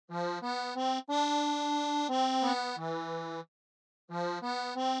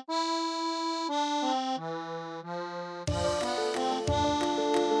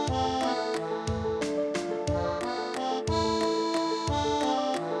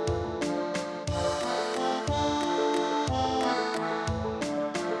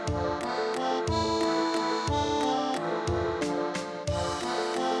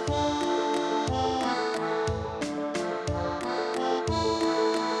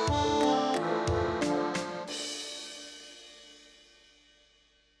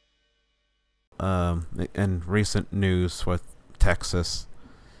in recent news with Texas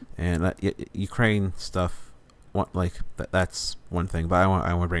and Ukraine stuff, that's one thing. But I want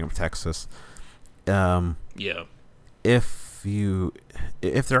to bring up Texas. Yeah. If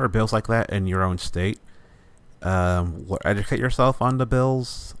there are bills like that in your own state, educate yourself on the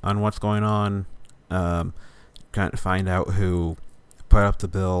bills, on what's going on. Kind of find out who put up the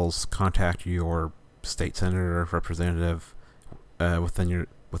bills. Contact your state senator or representative within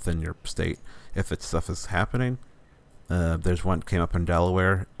your state if it's stuff is happening. There's one came up in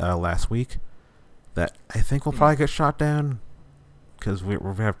Delaware last week that I think will probably get shot down because we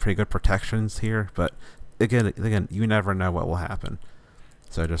have pretty good protections here. But again, you never know what will happen.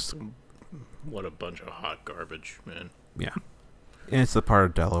 So just what a bunch of hot garbage, man. Yeah, and it's the part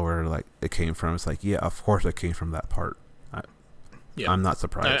of Delaware like it came from. It's like, yeah, of course it came from that part. I'm not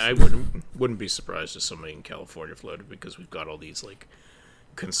surprised. I wouldn't be surprised if somebody in California floated because we've got all these like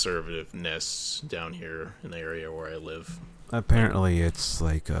conservative nests down here in the area where I live. Apparently, it's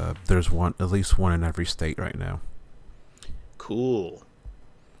like there's at least one in every state right now. Cool.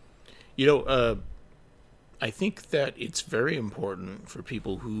 I think that it's very important for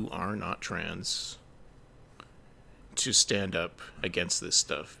people who are not trans to stand up against this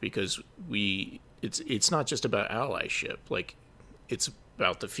stuff because it's not just about allyship. Like, it's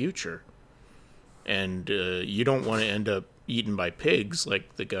about the future. And you don't want to end up eaten by pigs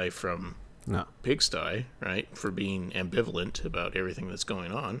like the guy from Pigsty, right? For being ambivalent about everything that's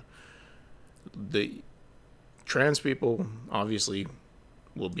going on. The trans people obviously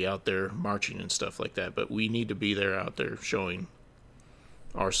will be out there marching and stuff like that, but we need to be there out there showing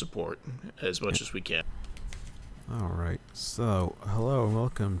our support as much as we can. All right. So, hello and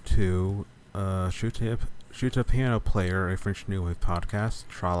welcome to Shoot a Piano Player, a French New Wave podcast,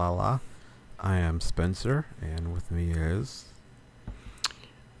 Tra-la-la. I am Spencer, and with me is...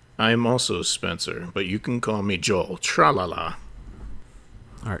 I am also Spencer, but you can call me Joel. Tra-la-la.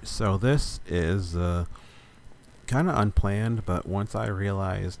 Alright, so this is kind of unplanned, but once I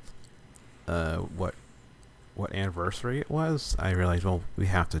realized what anniversary it was, I realized, well, we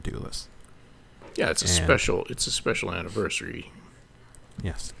have to do this. Yeah, it's a special anniversary.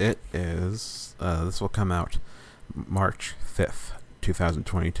 Yes, it is. This will come out March 5th,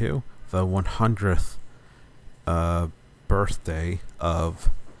 2022. The 100th birthday of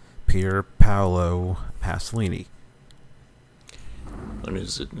Pier Paolo Pasolini.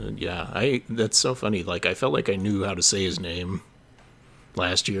 That's so funny. Like, I felt like I knew how to say his name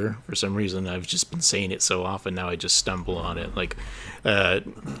last year. For some reason, I've just been saying it so often, now I just stumble on it. Like,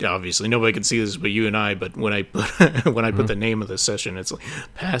 obviously, nobody can see this but you and I, but when I put put the name of the session, it's like,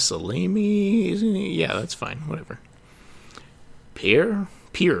 Pasolini? Yeah, that's fine, whatever. Pier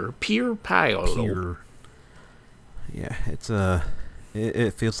Paolo. Yeah, it's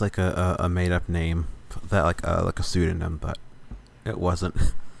it feels like a made up name, that like a pseudonym, but it wasn't.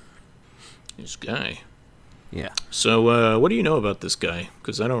 This guy. Yeah. So, what do you know about this guy?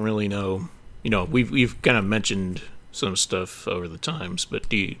 Because I don't really know. We've kind of mentioned some stuff over the times, but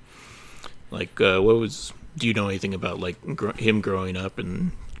do you know anything about like him growing up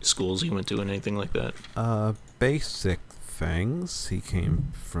and schools he went to and anything like that? Basic things. He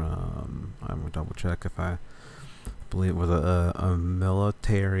came from, I'm gonna double check if I believe it was a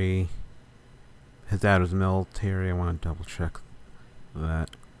military. His dad was military. I want to double check that.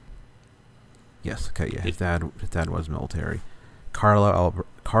 Yes, okay, yeah, his dad was military. Carlo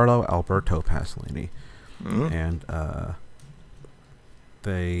Alberto Pasolini. Mm-hmm. And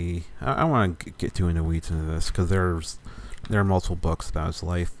I want to get too into weeds into this because there are multiple books about his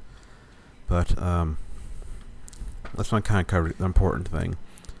life, but let's not kind of cover the important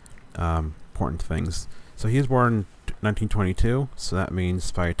things. So he was born in 1922, so that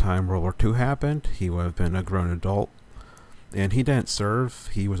means by the time World War II happened, he would have been a grown adult. And he didn't serve;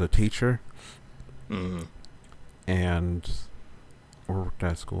 he was a teacher. Mm-hmm. And worked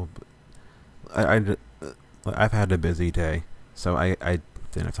at school. I've had a busy day, so I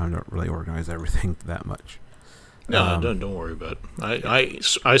didn't have time to really organize everything that much. No, don't worry about it. I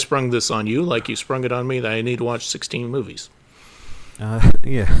sprung this on you like you sprung it on me that I need to watch 16 movies.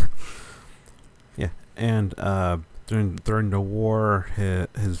 Yeah. And during the war,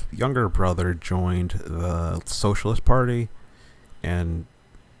 his younger brother joined the Socialist Party, and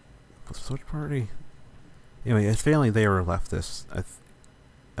the Socialist Party. Anyway, his family, they were leftists,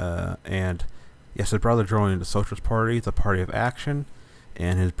 and yes, his brother joined the Socialist Party, the Party of Action,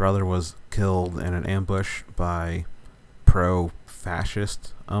 and his brother was killed in an ambush by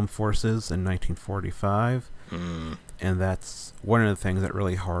pro-fascist forces in 1945, and that's one of the things that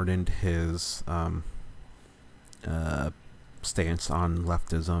really hardened his stance on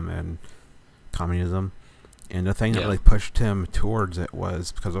leftism and communism. And the thing that Yeah. really pushed him towards it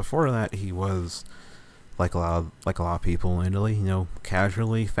was because before that he was like a lot of people in Italy,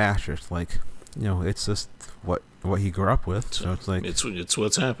 casually fascist. Like, it's just what he grew up with. So So it's like, it's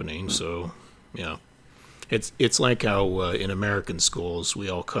what's happening. So yeah. It's like how in American schools we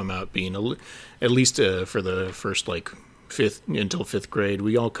all come out being at least for the first like fifth until fifth grade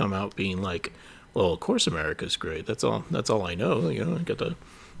we all come out being like, well, of course America's great. That's all I know. I got the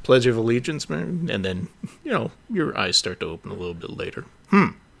Pledge of Allegiance, man, and then your eyes start to open a little bit later.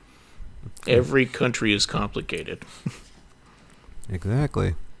 Every country is complicated.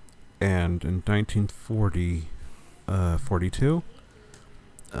 exactly. And in 1940, 42,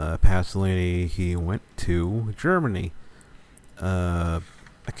 Pasolini, he went to Germany. I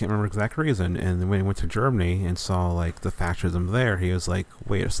can't remember the exact reason. And when he went to Germany and saw like the fascism there, he was like,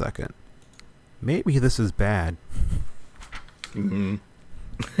 "Wait a second, maybe this is bad." Hmm.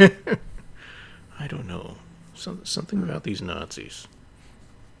 I don't know. Something about these Nazis.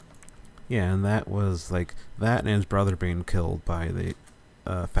 Yeah, and that was like that, and his brother being killed by the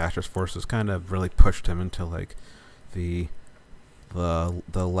fascist forces kind of really pushed him into like the the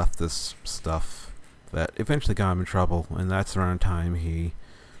leftist stuff that eventually got him in trouble. And that's around the time he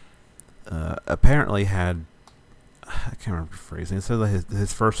apparently had, I can't remember the phrasing. It said that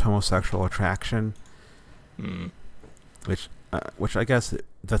his first homosexual attraction, Mm. which I guess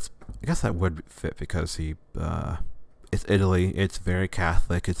that would fit because it's Italy. It's very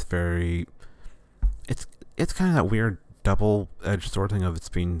Catholic. It's it's kind of that weird double-edged sort of thing of it's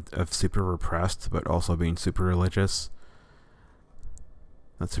being of super repressed, but also being super religious.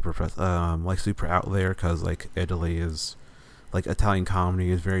 Not super repressed, like super out there, because like Italy is like Italian comedy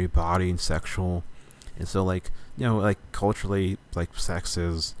is very body and sexual, and so like like culturally like sex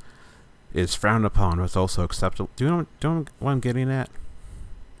is frowned upon, but it's also acceptable. Do you know what I'm getting at?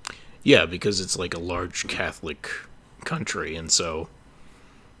 Yeah, because it's like a large Catholic country, and so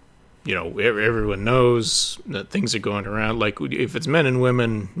everyone knows that things are going around. Like if it's men and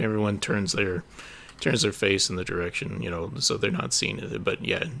women, everyone turns their face in the direction, so they're not seeing it. But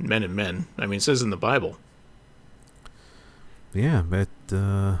yeah, men and men. I mean, it says in the Bible. Yeah, but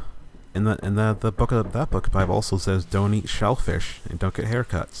in the book of that book, Bible also says don't eat shellfish and don't get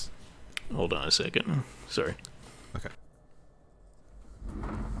haircuts. Hold on a second. Sorry. Okay.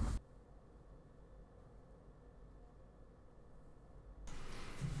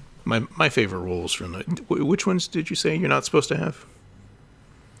 My favorite rules from the which ones did you say you're not supposed to have?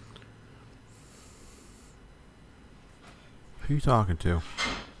 Who are you talking to?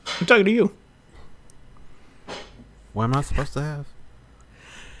 I'm talking to you. What am I supposed to have?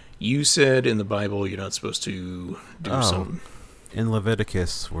 You said in the Bible you're not supposed to do Oh, something. in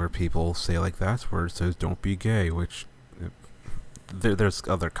Leviticus, where people say like that's where it says don't be gay, which there's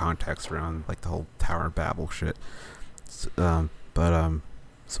other context around like the whole Tower of Babel shit. But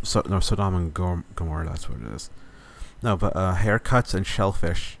no, Sodom and Gomorrah, that's what it is. No, but haircuts and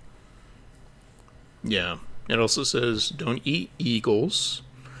shellfish. Yeah. It also says don't eat eagles,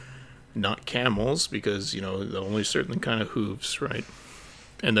 not camels, because only certain kind of hooves, right?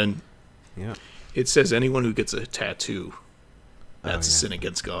 And then Yeah. it says anyone who gets a tattoo, Oh that's a yeah. sin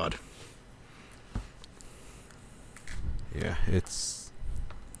against God. Yeah,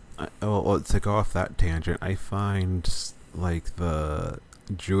 well, to go off that tangent, I find like the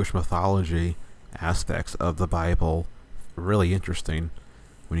Jewish mythology aspects of the Bible really interesting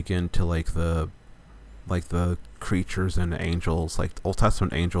when you get into like the creatures and the angels. Like the Old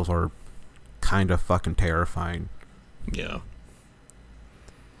Testament angels are kind of fucking terrifying. Yeah.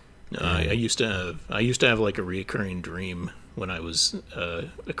 I And used to have like a recurring dream when I was a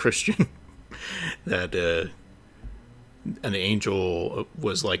Christian that an angel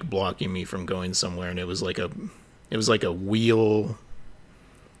was like blocking me from going somewhere, and it was like a wheel.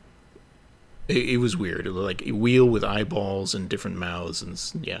 It was weird. It was like a wheel with eyeballs and different mouths,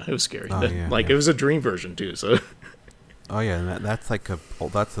 and yeah, it was scary. oh yeah, Like yeah. it was a dream version too. So Oh yeah, and like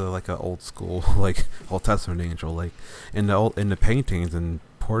a old school like Old Testament angel. Like in the paintings and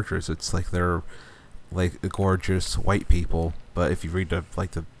portraits, it's like they're like gorgeous white people. But if you read the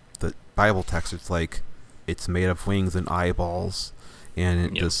Bible text, it's like it's made of wings and eyeballs, and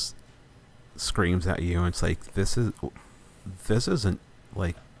it yeah, just screams at you. And it's like this isn't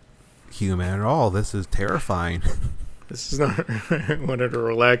like human at all. This is terrifying. this is not one of the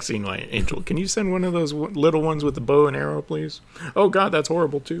relaxing like angel. Can you send one of those little ones with the bow and arrow, please? Oh God, that's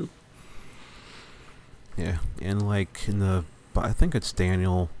horrible too. Yeah, and like but I think it's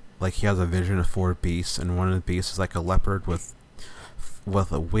Daniel. Like he has a vision of four beasts, and one of the beasts is like a leopard with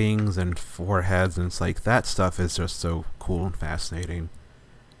wings and four heads, and it's like that stuff is just so cool and fascinating.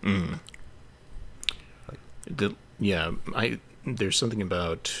 Mm. Yeah, I there's something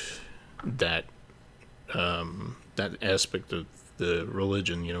about that that aspect of the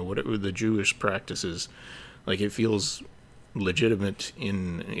religion. Whatever the Jewish practices, like it feels legitimate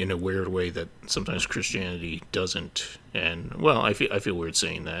in a weird way that sometimes Christianity doesn't. And well, I feel weird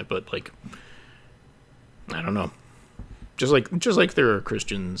saying that, but like I don't know. Just like there are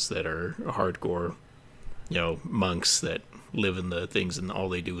Christians that are hardcore, monks that live in the things and all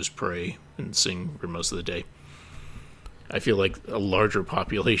they do is pray and sing for most of the day. I feel like a larger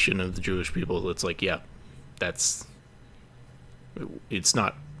population of the Jewish people, it's like, yeah, that's it's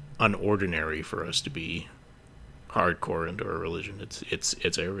not unordinary for us to be hardcore into our religion.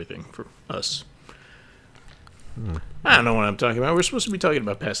 It's everything for us. I don't know what I'm talking about. We're supposed to be talking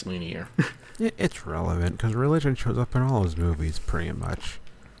about Pasolini here. It's relevant because religion shows up in all his movies, pretty much.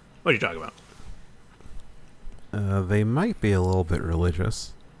 What are you talking about? They might be a little bit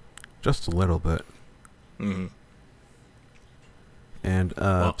religious, just a little bit. Mm-hmm. And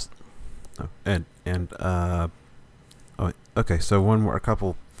Well, oh, okay. So a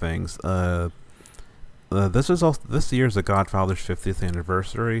couple things. This year's The Godfather's 50th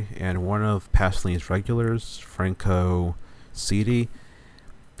anniversary, and one of Pasolini's regulars, Franco Cidi,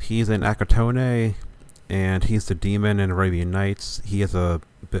 he's in Acatone, and he's the demon in Arabian Nights. He has a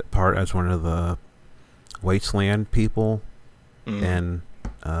bit part as one of the wasteland people, and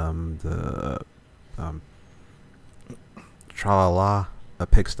the Tralala, a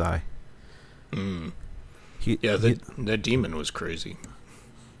pigsty. yeah, that demon was crazy.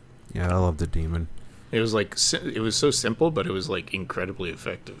 Yeah, I love the demon. It was like it was so simple, but it was like incredibly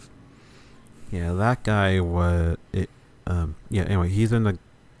effective. Yeah, that guy was it. Yeah. Anyway, he's in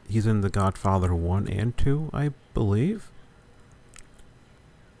the Godfather 1 and 2, I believe.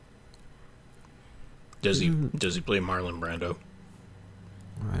 Does he play Marlon Brando?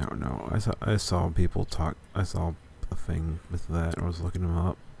 I don't know. I saw people talk. I saw a thing with that. I was looking him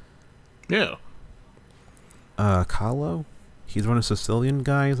up. Yeah. Kahlo. He's one of the Sicilian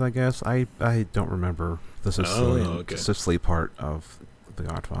guys, I guess. I don't remember the Sicily part of The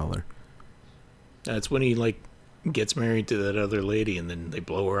Godfather. That's when he like gets married to that other lady, and then they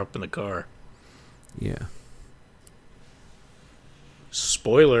blow her up in the car. Yeah.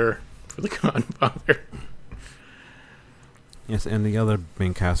 Spoiler for The Godfather. Yes, and the other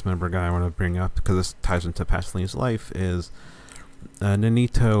main cast member guy I want to bring up, because this ties into Pasolini's life, is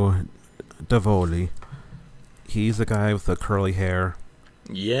Nannito Davoli. He's the guy with the curly hair.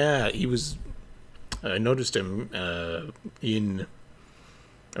 Yeah, he was. I noticed him in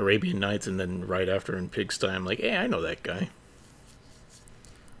Arabian Nights, and then right after in Pigsty, I'm like, hey, I know that guy.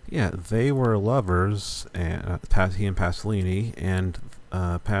 Yeah, they were lovers, and he and Pasolini, and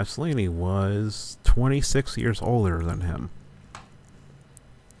Pasolini was 26 years older than him.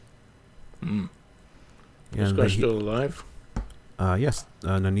 This guy's still alive? Yes,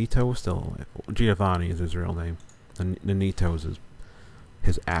 Nannito was still alive. Giovanni is his real name. Nannito is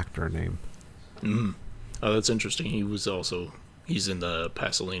his actor name. Oh, that's interesting. He's in the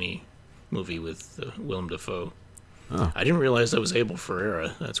Pasolini movie with Willem Dafoe. Oh. I didn't realize that was Abel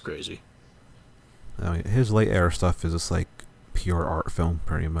Ferreira. That's crazy. His late era stuff is just like pure art film,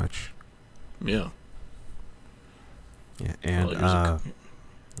 pretty much. Yeah. Yeah,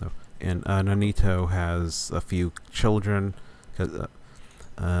 and Nannito has a few children. Cause,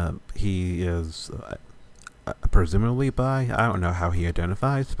 he is presumably bi. I don't know how he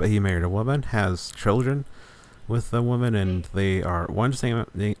identifies, but he married a woman, has children with the woman, and they are one's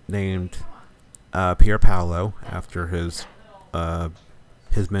named Pier Paolo, after his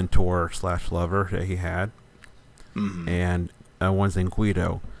mentor / lover that he had, and one's named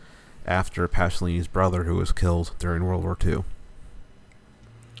Guido, after Pasolini's brother, who was killed during World War II.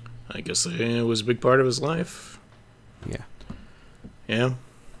 I guess it was a big part of his life. Yeah. Yeah.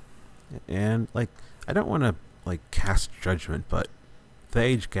 And like, I don't want to like cast judgment, but the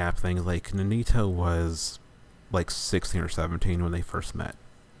age gap thing, like Nannito was like 16 or 17 when they first met,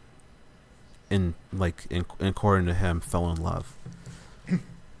 and like according to him, fell in love.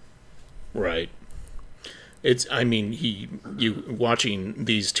 Right. You watching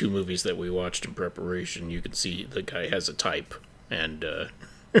these two movies that we watched in preparation, you can see the guy has a type, and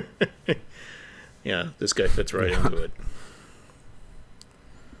yeah, this guy fits right into it.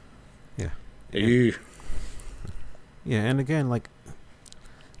 Yeah. Yeah, and again, like,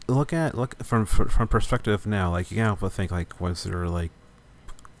 look from perspective now, like, you can't help but think, like, was there like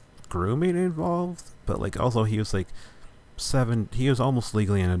grooming involved? But like, also he was like he was almost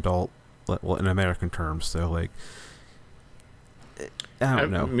legally an adult, well, in American terms. So like, I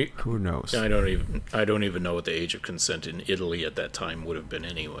don't know. Who knows? I don't even know what the age of consent in Italy at that time would have been,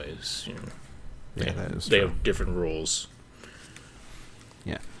 anyways. Yeah, that is They true. have different roles.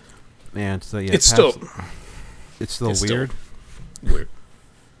 Yeah, and so yeah, It's still it's weird. weird.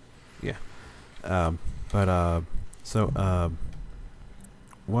 Yeah, um, but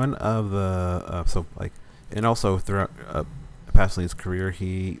one of the and also throughout Pasolini's career,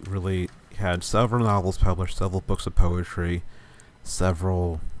 he really had several novels published, several books of poetry,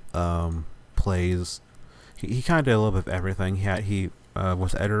 several plays. He kind of did a little bit of everything. He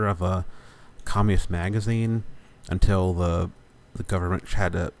was editor of a communist magazine until the government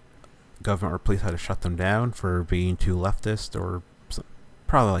or police had to shut them down for being too leftist or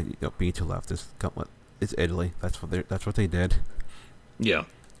probably being too leftist. It's Italy. That's what they did. Yeah.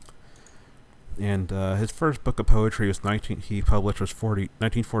 And his first book of poetry he published was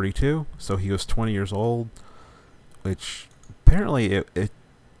 1942, so he was 20 years old, which apparently it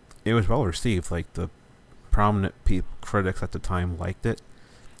was well received. Like the prominent critics at the time liked it.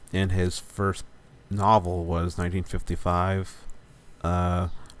 And his first novel was 1955,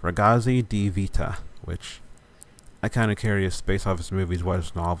 Ragazzi di Vita, which I kind of curious based off his movies what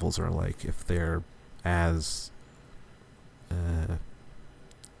his novels are like, if they're as I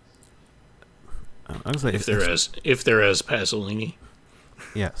would say if they're as Pasolini.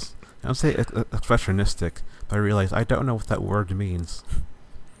 Yes, I would say expressionistic, but I realize I don't know what that word means.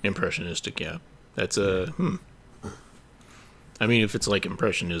 Impressionistic, yeah. That's a I mean, if it's like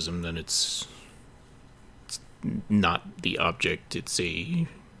Impressionism, then it's not the object. It's a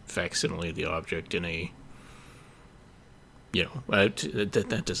facsimile of the object in a.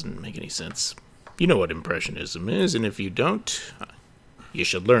 That doesn't make any sense. You know what Impressionism is, and if you don't, you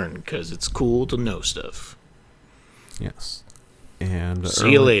should learn, because it's cool to know stuff. Yes. And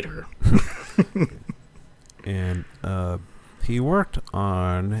see you later. And he worked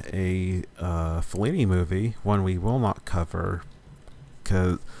on a Fellini movie, one we will not cover,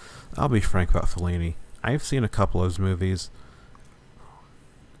 because I'll be frank about Fellini. I've seen a couple of his movies.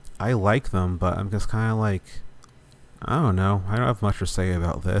 I like them, but I'm just kind of like, I don't know. I don't have much to say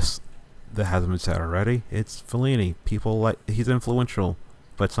about this that hasn't been said already. It's Fellini. He's influential,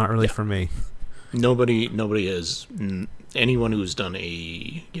 but it's not really for me. Nobody has anyone who's done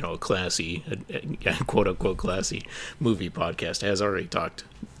a classy, quote unquote classy movie podcast has already talked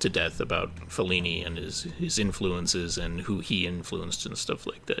to death about Fellini and his influences and who he influenced and stuff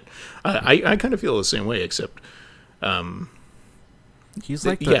like that. I kind of feel the same way, except he's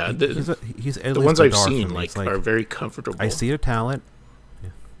like he's the ones I've seen are very comfortable. I see the talent.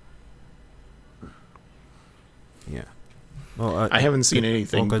 Yeah. Well, I haven't seen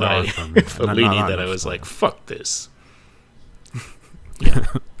anything by Fellini that I was like, fuck this.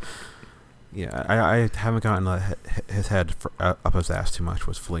 Yeah, I haven't gotten his head up his ass too much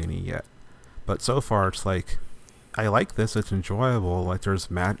with Fellini yet. But so far, it's like, I like this. It's enjoyable. Like, there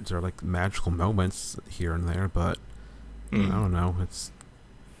are like magical moments here and there, but I don't know. It's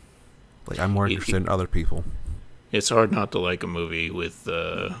like I'm more interested in other people. It's hard not to like a movie with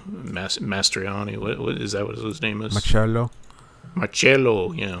Mastriani. What is that? What his name is? Marcello.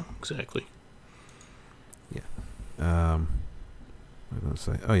 Yeah, exactly. Yeah. What was I going to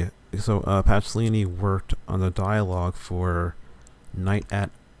say? Oh yeah. So Pasolini worked on the dialogue for Night at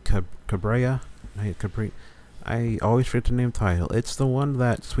Cabrera. I always forget the name title. It's the one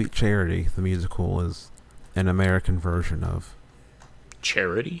that Sweet Charity, the musical, is an American version of.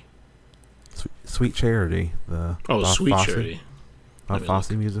 Charity? Sweet Charity, the Sweet Charity, Bob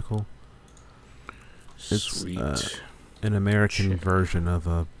Fosse musical. It's an American version of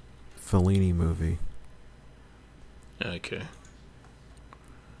a Fellini movie. Okay.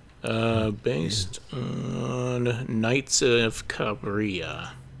 Based on Knights of Cabiria.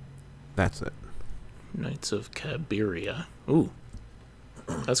 That's it. Knights of Cabiria. Ooh,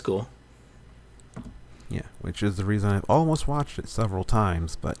 that's cool. Yeah, which is the reason I've almost watched it several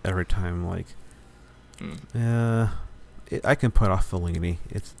times, but every time, like, I can put off Fellini.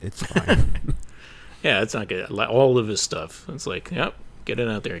 It's fine. Yeah, it's not good. All of his stuff. It's like, yep, get it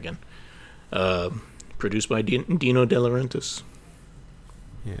out there again. Produced by Dino De Laurentiis.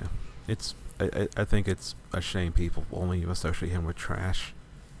 Yeah, I think it's a shame people only associate him with trash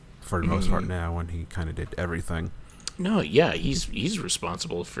for the most part now, when he kind of did everything. No, yeah, he's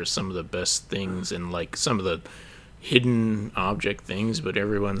responsible for some of the best things and like some of the hidden object things, but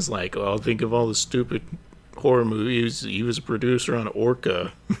everyone's like, "Oh, think of all the stupid horror movies. He was a producer on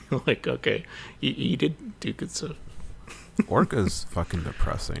Orca." Like, okay, he did do good stuff. Orca's fucking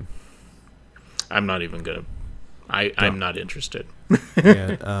depressing. I'm not even gonna. I'm not interested.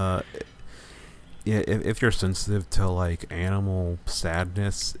 Yeah, if you're sensitive to like animal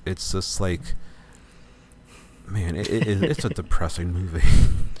sadness, it's just like, man, it's a depressing movie.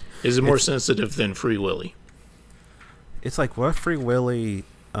 Is it more sensitive than Free Willy? It's like what Free Willy's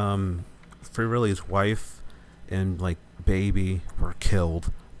wife and like baby were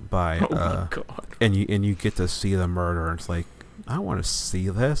killed by Oh my god. and you get to see the murder and it's like I want to see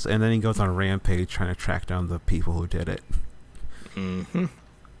this, and then he goes on a rampage trying to track down the people who did it. Mm-hmm.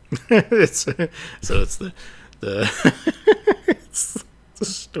 It's the it's the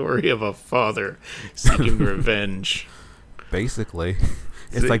story of a father seeking revenge. Basically,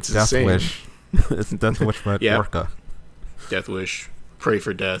 it's like Death insane. Wish. It's Death Wish but Yep. Orca. Death Wish, Pray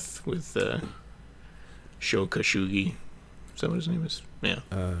for Death with Sho Kashugi. Is that what his name is? Yeah.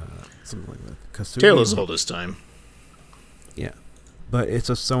 Something like that. Kasugi? Tale as old as time. Yeah, but it's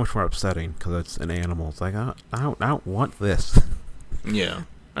just so much more upsetting because it's an animal. It's like I don't want this. Yeah.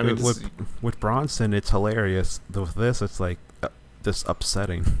 I mean, with Bronson, it's hilarious. With this, it's like this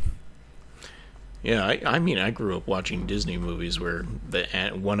upsetting. yeah. I mean, I grew up watching Disney movies where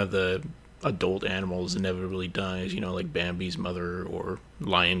one of the adult animals inevitably dies. You know, like Bambi's mother or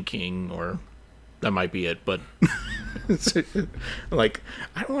Lion King, or that might be it. But like,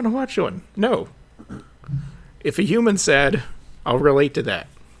 I don't want to watch one. No. If a human's sad, I'll relate to that.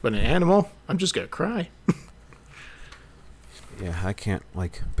 But an animal, I'm just gonna cry. Yeah, I can't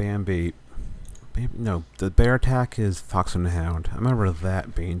like Bambi. No, the bear attack is Fox and the Hound. I remember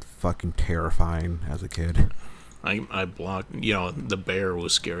that being fucking terrifying as a kid. I blocked. You know, the bear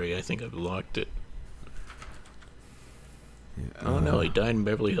was scary. I think I blocked it. Yeah, Oh no, he died in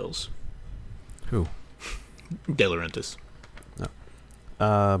Beverly Hills. Who? De Laurentiis.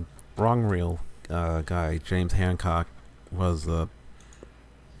 Wrong reel guy James Hancock was a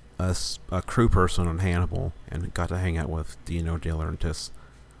crew person on Hannibal and got to hang out with Dino De Laurentiis.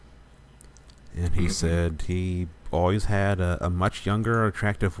 And he said he always had a much younger,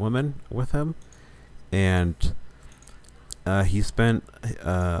 attractive woman with him, and he spent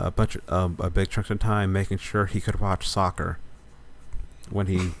a big chunk of time making sure he could watch soccer when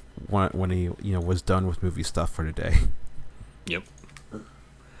he was done with movie stuff for the day. Yep.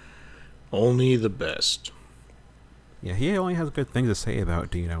 Only the best. Yeah, he only has good things to say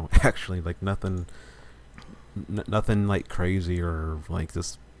about Dino. Actually, like nothing like crazy or like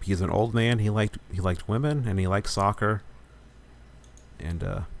this. He's an old man. He liked women and he liked soccer. And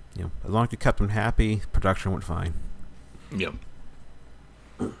as long as you kept him happy, production went fine. Yep.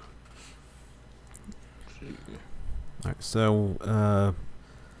 All right, so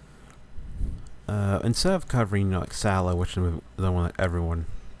instead of covering like Sallow, which is the one that everyone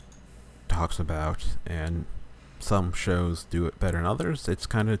talks about, and some shows do it better than others, it's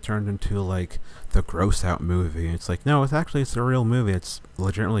kind of turned into like the gross out movie. It's like, no, it's a real movie. It's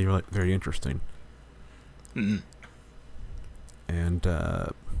legitimately really, very interesting. Mm-hmm. And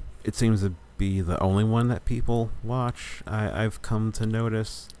it seems to be the only one that people watch, I've come to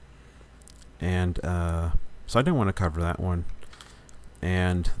notice. And so I didn't want to cover that one.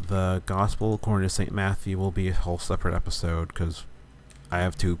 And the Gospel according to St. Matthew will be a whole separate episode because I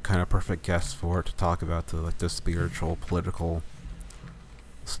have two kind of perfect guests for it to talk about the spiritual, political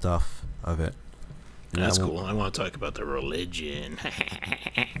stuff of it. And That's cool. I want to talk about the religion.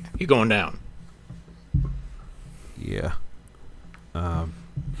 You're going down. Yeah.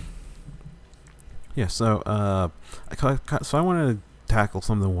 Yeah. So I want to tackle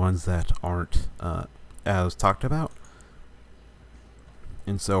some of the ones that aren't as talked about.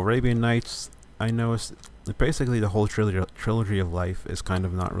 And so Arabian Nights, I noticed basically the whole trilogy of life is kind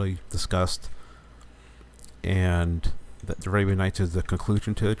of not really discussed, and the Arabian Nights is the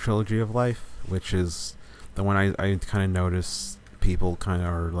conclusion to the trilogy of life, which is the one I kind of notice people kind of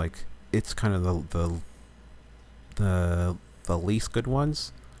are like, it's kind of the least good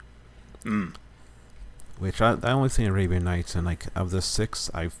ones. Which I only seen Arabian Nights, and like of the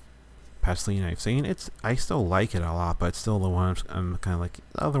 6 Pasolini I've seen, I still like it a lot, but it's still the one I'm kind of like,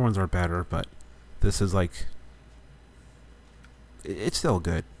 the other ones are better, but this is like, it's still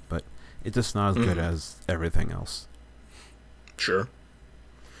good, but it's just not as good as everything else. Sure.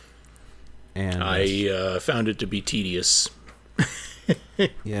 And I found it to be tedious. yeah,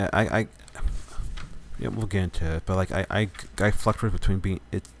 yeah, we'll get into it, but like I fluctuate between being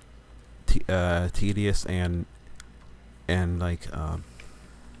tedious and like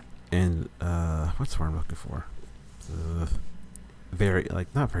what's the word I'm looking for? Very,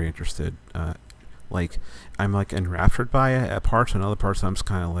 like, not very interested. Like, I'm like enraptured by it at parts, and other parts I'm just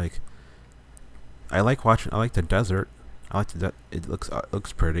kind of like, I like the desert. I like it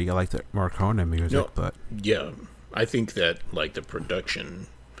looks pretty. I like the Morricone music, No, but yeah, I think that like the production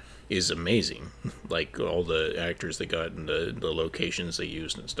is amazing. Like all the actors they got and the locations they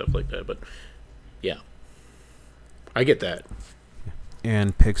used and stuff like that. But yeah, I get that.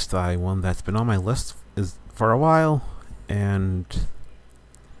 and Pigsty, one that's been on my list is for a while, and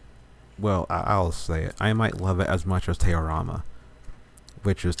well, I'll say it. I might love it as much as Teorama,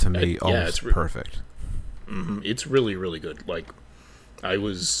 which is to me Yeah, almost perfect. it's really really good. Like I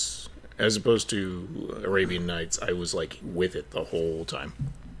was, as opposed to Arabian Nights, I was like with it the whole time.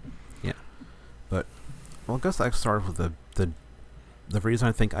 Yeah, but well, I guess I started with the reason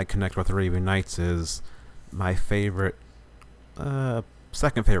I think I connect with Arabian Nights is my favorite,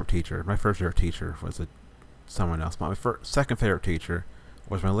 second favorite teacher. My first favorite teacher was someone else. My second favorite teacher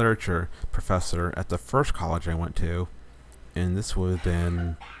was my literature professor at the first college I went to, and this would have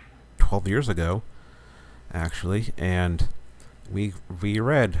been 12 years ago, actually, and we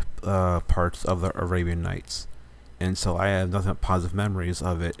read parts of the Arabian Nights, and so I have nothing but positive memories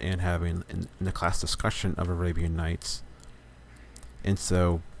of it and having in the class discussion of Arabian Nights, and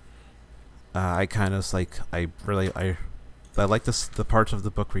so I kind of like I like the parts of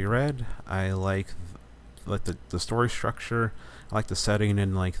the book we read. I like the story structure. I like the setting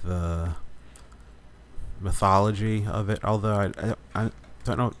and like the mythology of it. Although I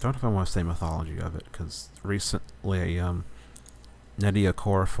don't know if I want to say mythology of it because recently Nadia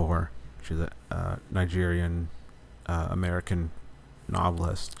Korafor, she's a Nigerian American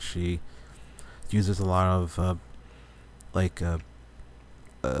novelist. She uses a lot of like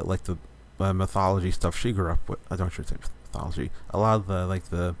like the mythology stuff she grew up with. I don't should say mythology. A lot of the like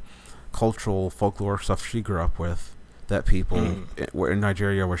the cultural folklore stuff she grew up with that people in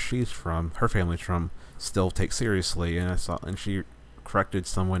Nigeria, where she's from, her family's from, still take seriously. And she corrected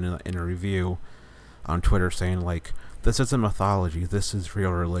someone in a review on Twitter saying like, "This isn't mythology. This is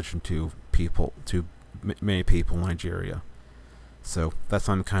real religion to many people in Nigeria." So that's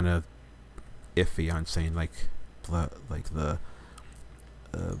why I'm kind of iffy on saying the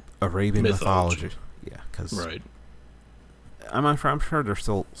Arabian mythology. Yeah, because Right. I'm sure there's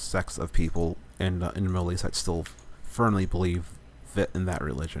still sects of people in the Middle East that still firmly believe in that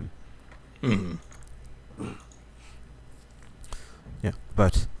religion. Mm. Yeah,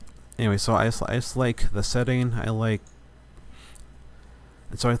 but anyway, so I just like the setting. And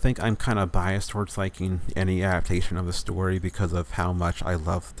so I think I'm kind of biased towards liking any adaptation of the story because of how much I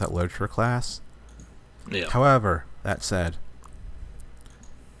love that literature class. Yeah. However, that said,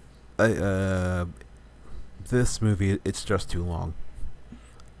 this movie, it's just too long.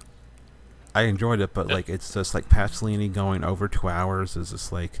 I enjoyed it, but like it's just like Pasolini going over 2 hours is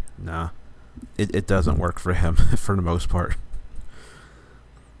just like, nah, it doesn't work for him for the most part.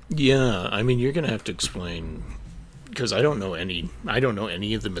 Yeah, I mean, you're gonna have to explain because I don't know any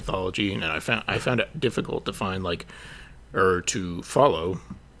of the mythology, and I found it difficult to find like or to follow.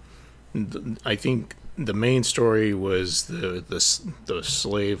 I think the main story was the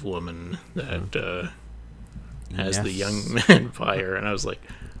slave woman that has the young man fire, and I was like,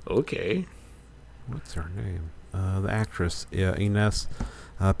 okay. What's her name? The actress, Ines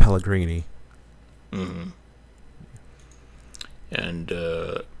Pellegrini. Mm-hmm. And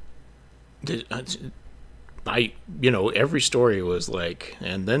every story was like,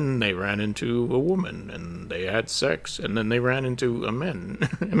 and then they ran into a woman, and they had sex, and then they ran into a man,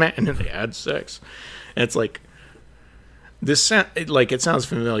 and they had sex. And it's like it sounds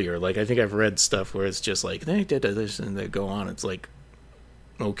familiar. Like I think I've read stuff where it's just like they did this and they go on. It's like,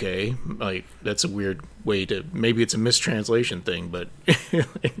 okay, like that's a weird way to. Maybe it's a mistranslation thing, but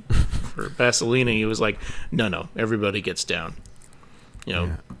for Pasolini, it was like, no, everybody gets down.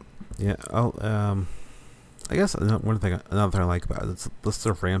 Yeah. I guess another thing I like about it is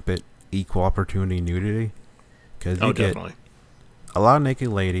the rampant equal opportunity nudity, because you get definitely a lot of naked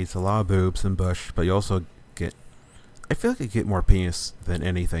ladies, a lot of boobs and bush, but you also get. I feel like you get more penis than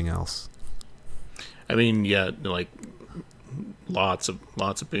anything else. I mean, yeah, like lots of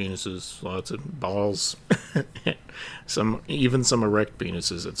penises, lots of balls, some erect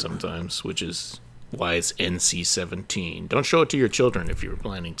penises at sometimes, which is why it's NC-17. Don't show it to your children if you were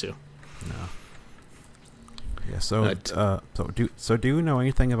planning to. No. Yeah. So do you know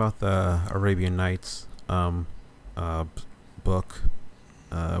anything about the Arabian Nights book,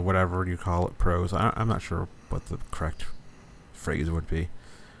 whatever you call it, prose? I'm not sure what the correct phrase would be.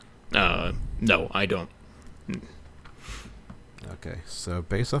 No, I don't. Okay, so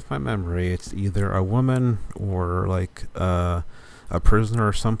based off my memory, it's either a woman or like a prisoner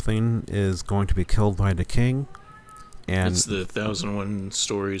or something is going to be killed by the king, and it's the 1001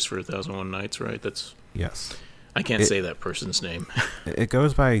 Stories for 1001 Nights, right? That's yes. I can't say that person's name. It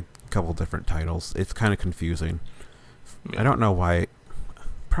goes by a couple different titles. It's kind of confusing. Yeah. I don't know why.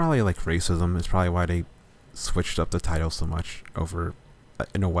 Probably like racism is probably why they switched up the title so much over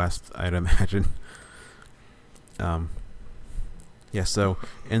in the West, I'd imagine. Yeah, so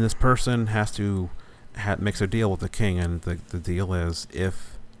and this person has to makes a deal with the king, and the deal is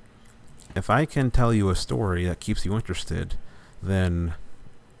if I can tell you a story that keeps you interested, then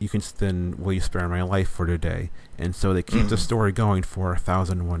then will you spare my life for today? And so they keep the Mm. story going for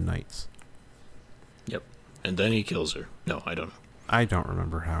 1,001 nights. Yep. And then he kills her. No, I don't know. I don't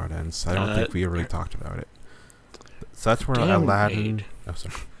remember how it ends. I don't Uh, think we really talked about it. So that's where Damn maid. Aladdin. Oh,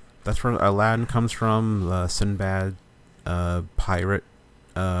 sorry. That's where Aladdin comes from. The Sinbad, pirate,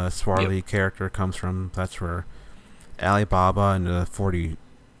 Yep. swarthy character comes from. That's where Alibaba and the 40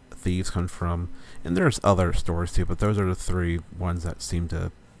 thieves come from. And there's other stories too, but those are the three ones that seem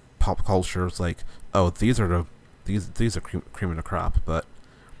to pop culture is like, oh, these are cream of the crop. But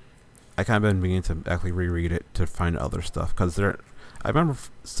I kind of been meaning to actually reread it to find other stuff because I remember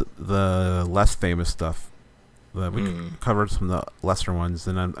the less famous stuff. We Mm. covered some of the lesser ones,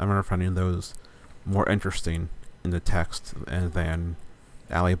 and I remember finding those more interesting in the text than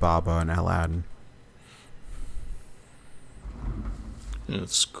Alibaba and Aladdin.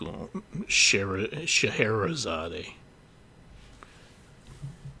 It's cool. Scheherazade.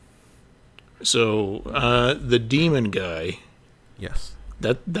 So, the demon guy, Yes,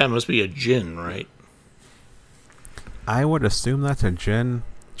 that must be a jinn, right? I would assume that's a jinn.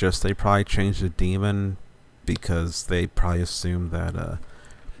 Just they probably changed the demon because they probably assumed that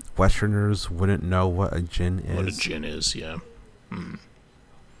Westerners wouldn't know what a jinn What a is. jinn is, yeah. Mm.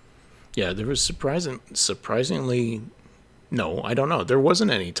 Yeah, there was surprisingly, no, I don't know. There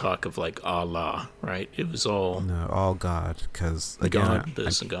wasn't any talk of like Allah, right? It was all No, all God. Because again, God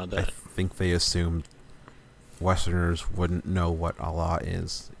this and God I that. think they assumed Westerners wouldn't know what Allah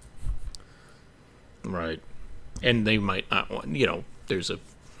is. Right. And they might not want, there's a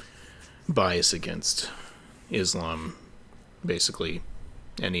bias against Islam, basically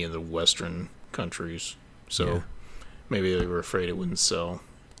any of the Western countries. Yeah. So maybe they were afraid it wouldn't sell.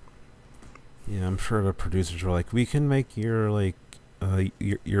 Yeah, I'm sure the producers were like, we can make your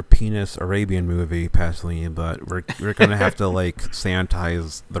your penis Arabian movie, Pasolini, but we're gonna have to like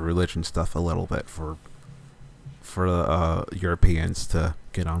sanitize the religion stuff a little bit for Europeans to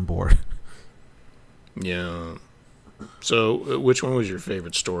get on board. Yeah. So, which one was your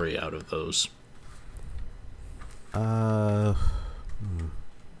favorite story out of those? Uh, hmm,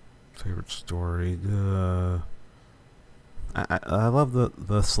 favorite story. I love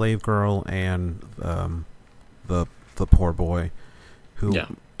the slave girl and the poor boy who Yeah.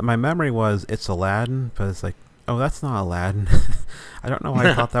 my memory was it's Aladdin, but it's like, oh, that's not Aladdin. I don't know why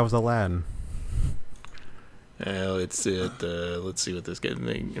I thought that was Aladdin. It's it. Let's see what this guy,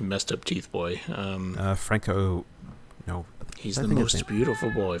 messed up teeth boy. Franco, no, He's I the think his most name. beautiful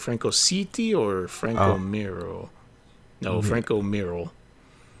boy. Franco Citi or Franco Oh, Miro? No, Mi- Franco Miro.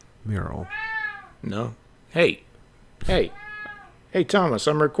 Mural. No. Hey, hey, hey, Thomas!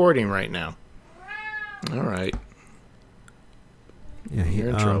 I'm recording right now. All right, Yeah, you're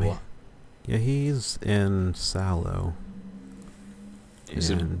in trouble. yeah, he's in Sallow, Is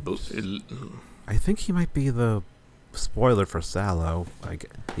it? and I think he might be the spoiler for Sallow. Like,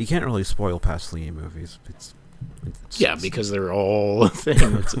 you can't really spoil Pasolini movies. Yeah, because they're all a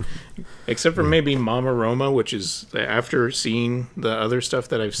thing. Except for yeah, maybe Mama Roma, which is after seeing the other stuff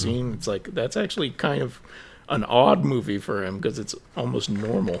that I've mm, seen, it's like that's actually kind of an odd movie for him because it's almost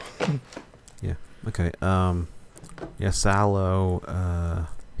normal. yeah. Okay. Yeah, Sallow.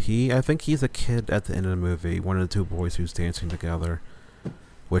 I think he's a kid at the end of the movie. One of the two boys who's dancing together,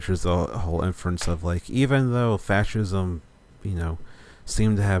 which is the whole inference of like, even though fascism, you know,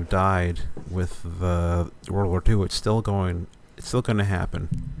 seemed to have died with the World War II, it's still going. It's still going to happen.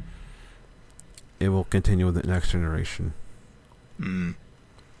 It will continue with the next generation. Mm.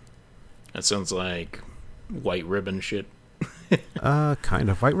 That sounds like white ribbon shit. Kind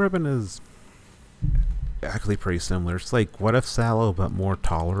of. White Ribbon is actually pretty similar. It's like What If Sallow, but more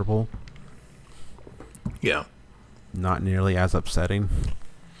tolerable. Yeah, Not nearly as upsetting.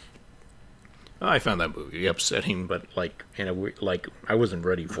 I found that movie upsetting, but like like I wasn't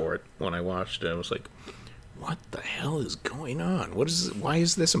ready for it when I watched it. I was like, "What the hell is going on? What is? Why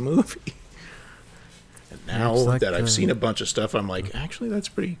is this a movie?" And Yeah, it's now like that I've seen a bunch of stuff, I'm like, actually, that's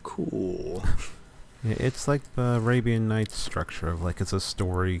pretty cool. yeah, it's like the Arabian Nights structure of like it's a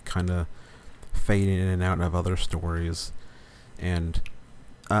story kind of fading in and out of other stories, and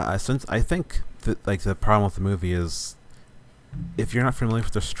since I think that like the problem with the movie is if you're not familiar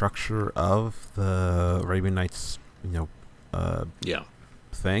with the structure of the Arabian Nights, uh, Yeah.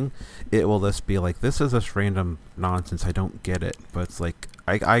 thing, it will just be like this is just random nonsense. I don't get it, but it's like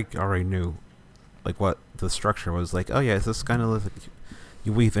I already knew like what the structure was like. Oh yeah, it's this kind of like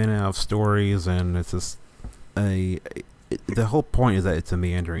you weave in and out of stories, and it's just a the whole point is that it's a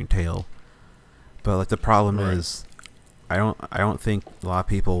meandering tale. But like the problem Right. is, I don't think a lot of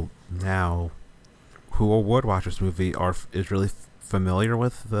people now who would watch this movie is really familiar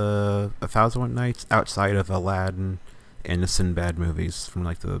with the A Thousand One Nights outside of Aladdin and the Sinbad movies from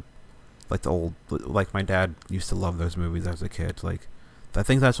like the old, like my dad used to love those movies as a kid. Like I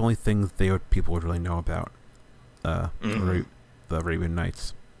think that's the only thing people would really know about Mm-hmm. the Arabian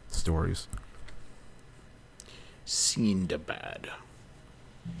Nights stories. Sinbad.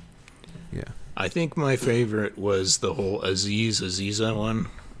 Yeah. I think my favorite was the whole Aziza one,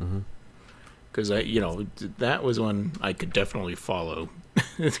 Mm-hmm. because that was one I could definitely follow.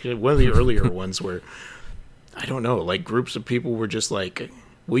 One of the earlier ones where I don't know, like groups of people were just like,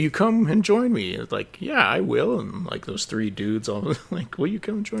 "Will you come and join me?" It's like, "Yeah, I will." And like those three dudes, all like, "Will you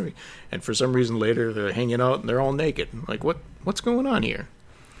come and join me?" And for some reason later, they're hanging out and they're all naked. Like, what's going on here?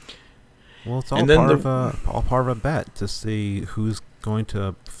 Well, it's And then the all part of a bet to see who's going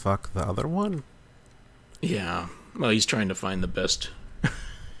to fuck the other one. yeah, well, he's trying to find the best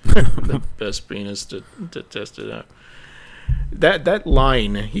the best penis to test it out. That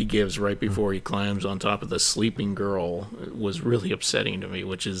line he gives right before he climbs on top of the sleeping girl was really upsetting to me,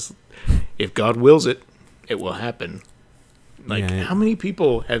 which is, if God wills it, it will happen. Like, Yeah, how many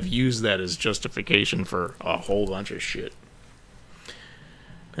people have used that as justification for a whole bunch of shit?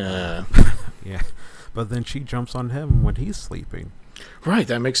 Uh, yeah. But then she jumps on him when he's sleeping. right,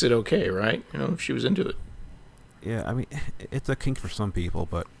 that makes it okay, right? She was into it. Yeah, I mean, it's a kink for some people,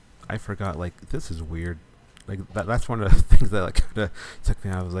 but I forgot, like, this is weird. Like, that's one of the things that, like, kind of took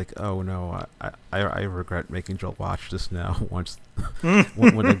me out. I was like, oh, no, I regret making Joel watch this now once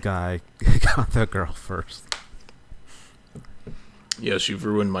when the guy got the girl first. Yes, you've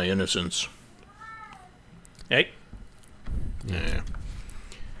ruined my innocence. Hey, Yeah. yeah.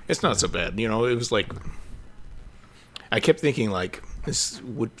 It's not so bad. It was like, I kept thinking, like,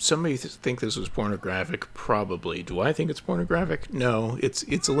 would somebody think this was pornographic? Probably. Do I think it's pornographic? No. It's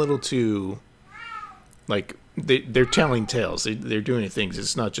a little too, like, they're telling tales. They're doing things.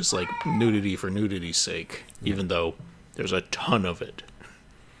 It's not just like nudity for nudity's sake, Yeah. even though there's a ton of it.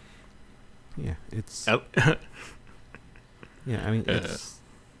 Yeah, it's... Out- Yeah, I mean, it's...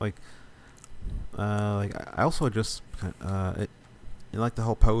 Like, I also just... like the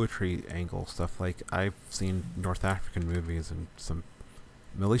whole poetry angle stuff. Like, I've seen North African movies and some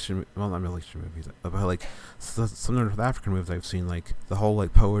Malaysian, well, not Malaysian movies, but like some North African movies I've seen. Like the whole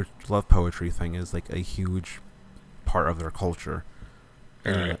like love poetry thing is like a huge part of their culture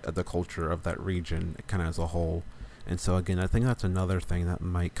and right. the culture of that region, kind of as a whole. And so again, I think that's another thing that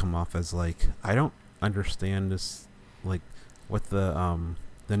might come off as like, I don't understand this, like with the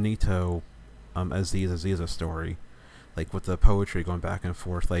Nito Aziza story, like with the poetry going back and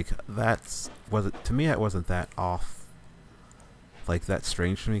forth. Like to me, it wasn't that off, like that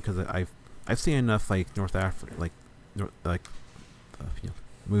strange to me, because I've seen enough like North Africa, like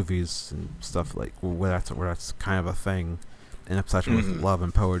movies and stuff like where that's kind of a thing, an obsession with Mm-hmm. love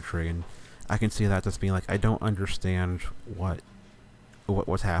and poetry, and I can see that just being like, I don't understand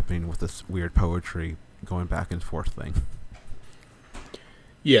what's happening with this weird poetry going back and forth thing.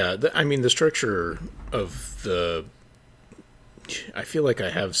 Yeah, I mean, the structure of the. I feel like I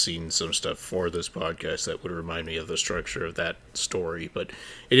have seen some stuff for this podcast that would remind me of the structure of that story, but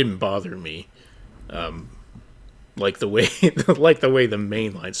it didn't bother me. Like the way, like the way the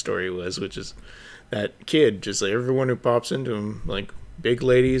mainline story was, which is that kid, just like everyone who pops into him, like big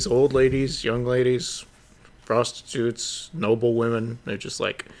ladies, old ladies, young ladies, prostitutes, noble women. They're just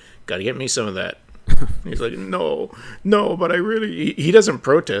like, gotta get me some of that. He's like, no, no, but I really. He doesn't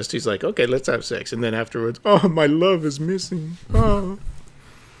protest. He's like, okay, let's have sex, and then afterwards, oh, my love is missing. Oh,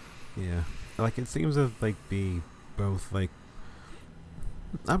 Yeah, like it seems to like be both like,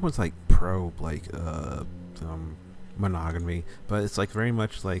 I was like pro like monogamy, but it's like very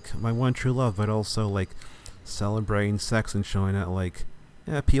much like my one true love, but also like celebrating sex and showing that like,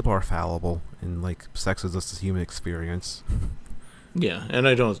 yeah, people are fallible and like sex is just a human experience. yeah, and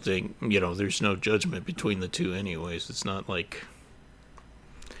I don't think there's no judgment between the two, anyways. It's not like,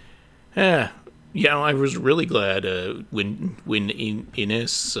 yeah. Yeah, I was really glad when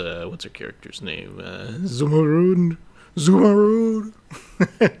Ines, what's her character's name, Zumarun,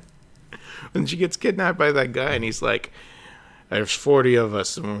 when she gets kidnapped by that guy, and he's like, "There's 40 of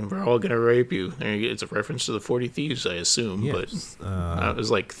us, and we're all gonna rape you." It's a reference to the 40 Thieves, I assume, but Yes, I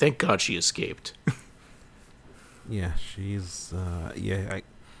was like, "Thank God she escaped." yeah, she's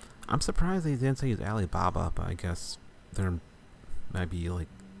I'm surprised they didn't say he's Alibaba, but I guess there might be like,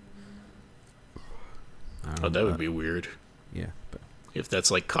 I Oh, don't that know, would be weird yeah, but if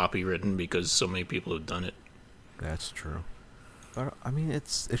that's like copywritten because so many people have done it. That's true. But I mean, it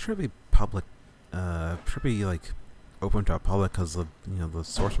should be public. Should be like open to the public because the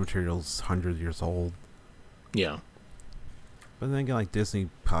source material's hundreds of years old. Yeah. But then again, like Disney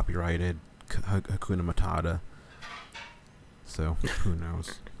copyrighted Hakuna Matata, so who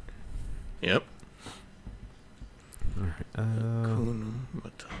knows? Yep. All right. Hakuna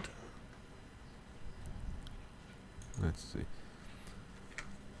Matata. Let's see.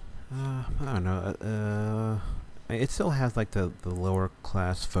 I don't know. It still has like the lower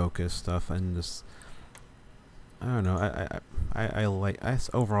class focus stuff, and just I don't know. I like.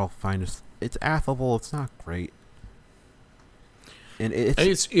 Overall find it's affable. It's not great, and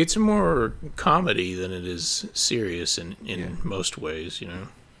It's more comedy than it is serious in Yeah. most ways, you know.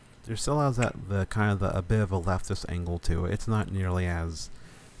 there still has the kind of a bit of a leftist angle to it. It's not nearly as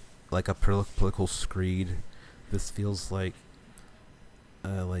like a political screed. This feels like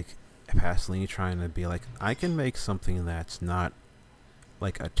Pasolini trying to be like, I can make something that's not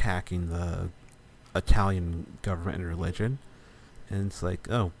like attacking the Italian government and religion, and it's like,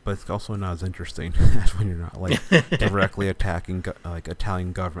 oh, but it's also not as interesting as when you're not like directly attacking like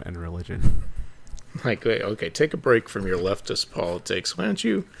Italian government and religion. Like, okay, take a break from your leftist politics. Why don't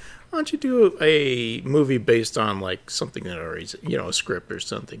you do a movie based on like something that already, a script or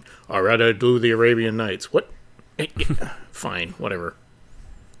something? I'd rather do the Arabian Nights. What? Fine, whatever.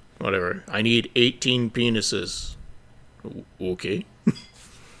 I need 18 penises. Okay.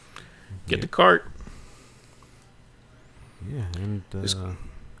 Get the cart. Yeah, and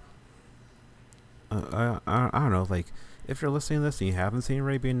I don't know, like if you're listening to this and you haven't seen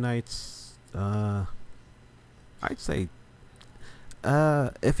Arabian Nights, I'd say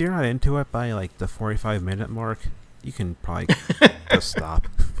if you're not into it by like the 45-minute mark, you can probably just stop.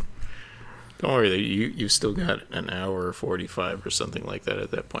 Don't worry, you've still got an hour or 45 or something like that at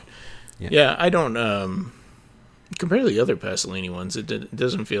that point. Yeah, Yeah, I don't compare to the other Pasolini ones. It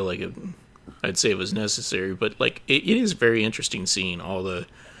doesn't feel like I'd say it was necessary, but like it is very interesting seeing all the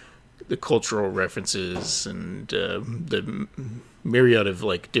cultural references and the myriad of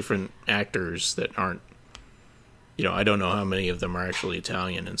like different actors that aren't. I don't know how many of them are actually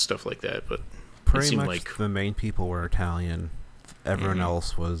Italian and stuff like that, but it pretty seemed much like the main people were Italian. Everyone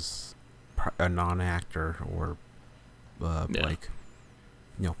else was a non-actor or like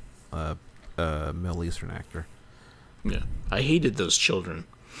Middle Eastern actor. Yeah, I hated those children.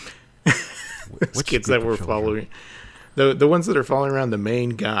 Which Kids group that of were children? following the ones that are following around the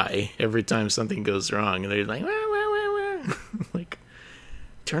main guy every time something goes wrong, and they're like, wah, wah, wah, wah. Like,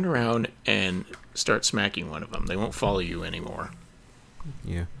 turn around and start smacking one of them. They won't follow you anymore.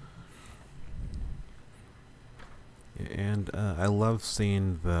 Yeah. And I love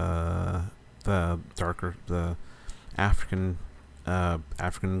seeing the African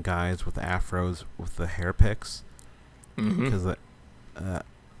guys with the afros with the hair picks, because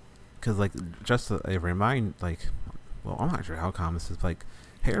like just a remind, like, well, I'm not sure how common this is. Like,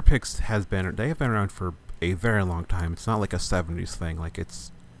 hair picks they have been around for a very long time. It's not like a 70s thing. Like,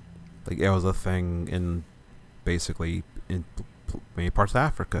 it's like it was a thing in basically in many parts of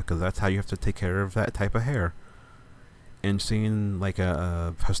Africa, because that's how you have to take care of that type of hair. And seeing like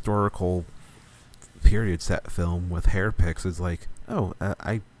a historical period set film with hair picks is like, oh,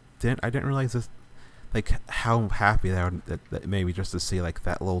 I didn't realize this, like how happy that made me just to see like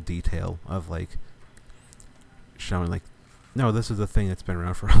that little detail of like showing like, no, this is a thing that's been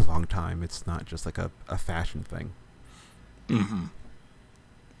around for a long time. It's not just like a fashion thing. Mm-hmm.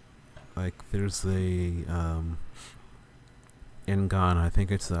 Like there's the in Ghana, I think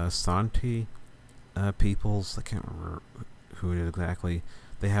it's Santi peoples. I can't remember who it is exactly.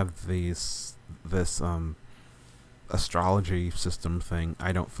 They have this astrology system thing.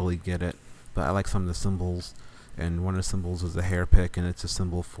 I don't fully get it, but I like some of the symbols. And one of the symbols is a hair pick, and it's a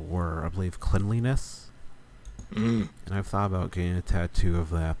symbol for, I believe, cleanliness. And I've thought about getting a tattoo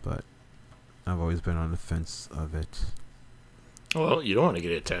of that, but I've always been on the fence of it. Well, you don't want to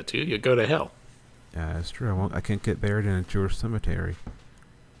get a tattoo. You go to hell. Yeah, it's true. I can't get buried in a Jewish cemetery.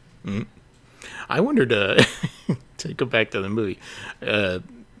 I wondered, to go back to the movie, the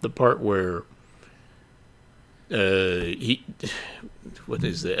part where what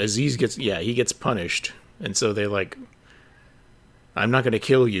is it? Aziz he gets punished, and so they're like, I'm not going to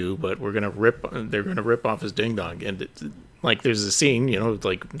kill you, but they're going to rip off his ding dong. And like, there's a scene,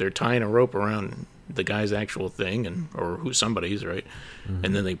 like they're tying a rope around the guy's actual thing or somebody's, right? Mm-hmm.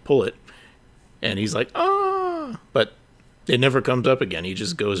 And then they pull it and he's like, but it never comes up again. He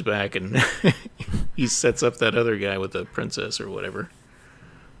just goes back and he sets up that other guy with the princess or whatever.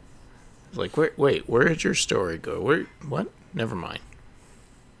 It's like, where did your story go? What? Never mind.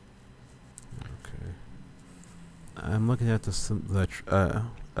 Okay. I'm looking at the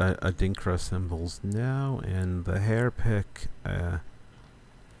Adinkra symbols now, and the hair pick. I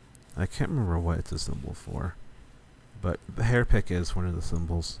can't remember what it's a symbol for, but the hair pick is one of the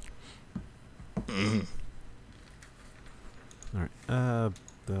symbols. Mm. All right.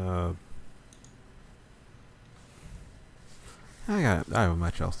 The I have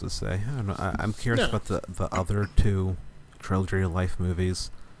much else to say. I don't know. I'm curious No. about the other two trilogy of life movies.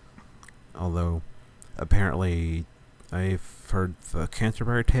 Although, apparently, I've heard the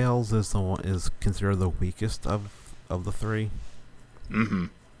Canterbury Tales is considered the weakest of the three. Mm-hmm.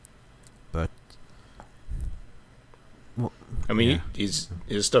 But well, I yeah, mean, his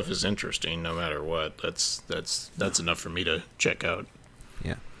stuff is interesting no matter what. That's enough for me to check out.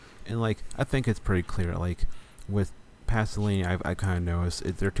 yeah, and like I think it's pretty clear. Like with Pasolini, I kind of noticed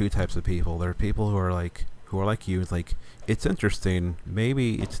there are two types of people. There are people who are like you. It's like it's interesting.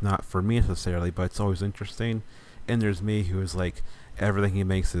 Maybe it's not for me necessarily, but it's always interesting. And there's me who is like everything he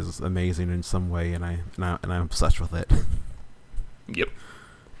makes is amazing in some way, and I'm obsessed with it. Yep.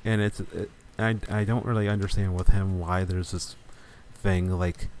 And I don't really understand with him why there's this thing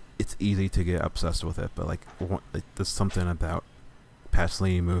like it's easy to get obsessed with it, but like there's something about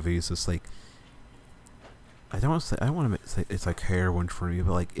Pasolini movies. It's like I don't want to say it's like heroin for me,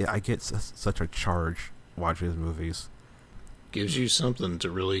 but like I get such a charge watching his movies. Gives you something to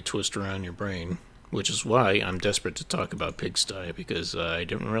really twist around your brain, which is why I'm desperate to talk about Pigsty because I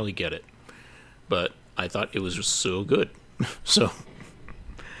didn't really get it, but I thought it was just so good. So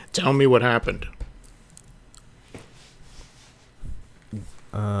tell me what happened.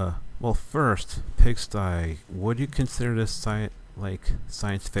 Well, first, Pigsty. Would you consider this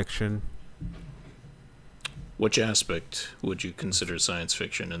science fiction? Which aspect would you consider science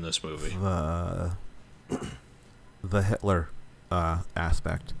fiction in this movie? The the Hitler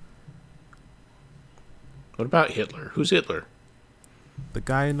aspect. What about Hitler? Who's Hitler? The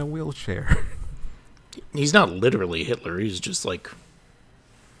guy in the wheelchair. He's not literally Hitler. He's just like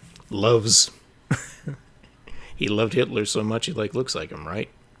loves. He loved Hitler so much he like looks like him, right?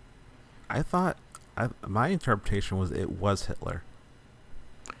 I thought my interpretation was it was Hitler.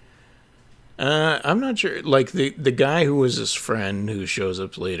 I'm not sure. Like the guy who was his friend who shows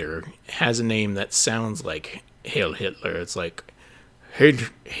up later has a name that sounds like Hail Hitler. It's like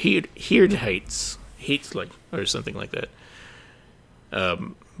Heights, like or something like that.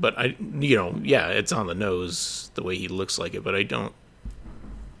 But yeah, it's on the nose the way he looks like it. But I don't.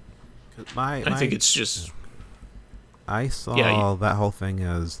 I think it's just. I saw Yeah. that whole thing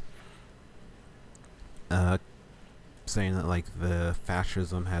as saying that like the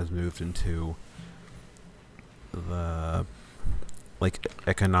fascism has moved into the like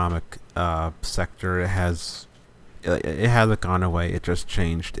economic sector. It hasn't gone away. It just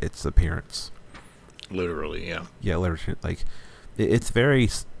changed its appearance. Literally, yeah. Yeah, literally, like it's very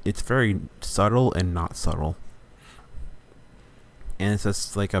subtle and not subtle, and it's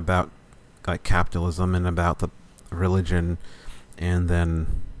just like about like capitalism and about the religion, and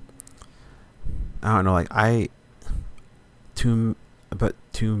then I don't know, like I don't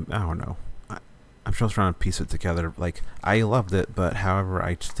know. I'm still trying to piece it together. Like I loved it, but however,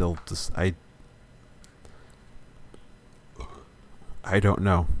 I don't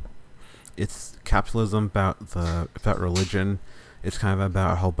know. It's capitalism about religion. It's kind of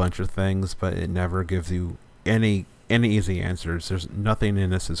about a whole bunch of things, but it never gives you any easy answers. There's nothing in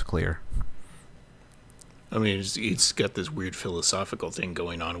this is clear. I mean, it's got this weird philosophical thing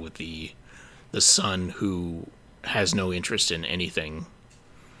going on with the son who has no interest in anything.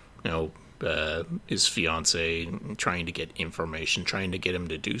 His fiance trying to get information, trying to get him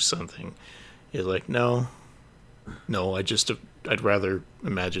to do something. He's like, no, I'd rather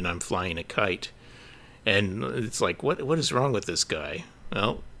imagine I'm flying a kite. And it's like, what is wrong with this guy?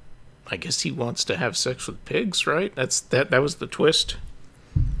 Well, I guess he wants to have sex with pigs, right? That was the twist,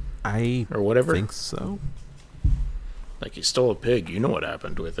 I or whatever. think so. Like he stole a pig, you know what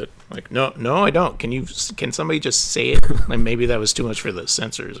happened with it. Like no, I don't. Can somebody just say it? Like maybe that was too much for the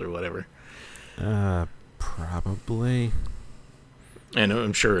censors or whatever. Probably. And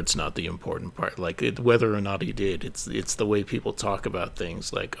I'm sure it's not the important part. Like whether or not he did, it's the way people talk about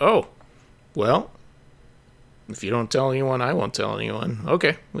things. Like, oh, well, if you don't tell anyone, I won't tell anyone.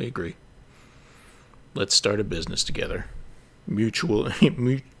 Okay, we agree. Let's start a business together.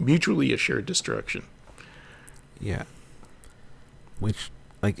 Mutually assured destruction. Yeah. Which,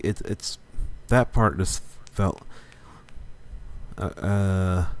 like, it's that part just felt.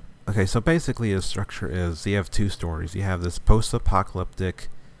 Okay, so basically, the structure is you have two stories. You have this post-apocalyptic,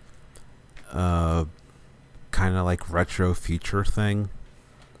 kind of like retro future thing,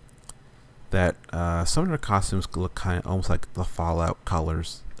 that some of their costumes look kind of almost like the Fallout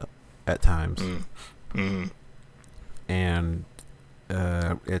colors at times, and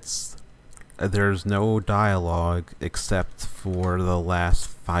it's there's no dialogue except for the last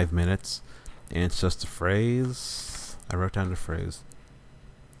 5 minutes, and it's just a phrase. I wrote down the phrase.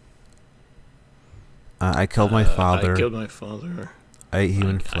 I killed my father. I killed my father. I ate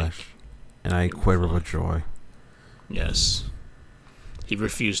human flesh, and I quiver with joy. Yes. He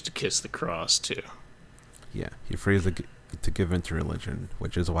refused to kiss the cross, too. Yeah, he refused to give in to religion,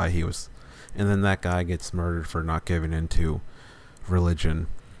 which is why he was... And then that guy gets murdered for not giving in to religion.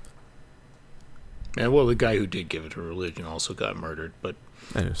 And well, the guy who did give it to religion also got murdered, but...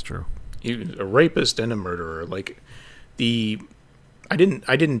 That is true. He was a rapist and a murderer. Like, I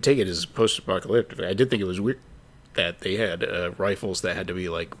didn't take it as post-apocalyptic. I did think it was weird that they had rifles that had to be,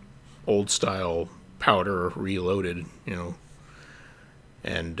 like, old-style powder reloaded,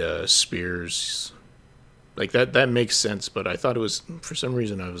 and spears. Like, that makes sense, but I thought it was, for some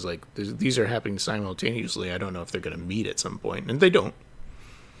reason, I was like, these are happening simultaneously. I don't know if they're going to meet at some point, and they don't.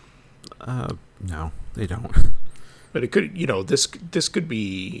 No, they don't. But it could, this could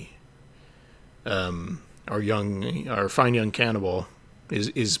be our fine young cannibal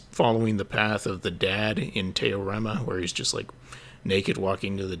is following the path of the dad in Teorema, where he's just, like, naked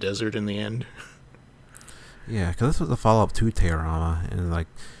walking to the desert in the end. Yeah, because this was a follow-up to Teorama, and like,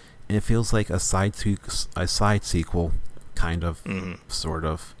 it feels like a side sequel, kind of, sort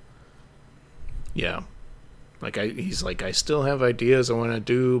of. Yeah, like he's like, I still have ideas I want to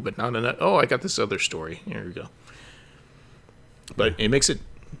do, but not enough. Oh, I got this other story. Here we go. But it makes it.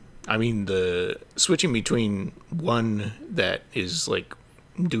 I mean, the switching between one that is like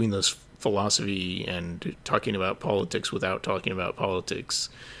doing this philosophy and talking about politics without talking about politics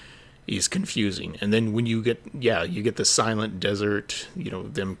is confusing. And then when you get the silent desert,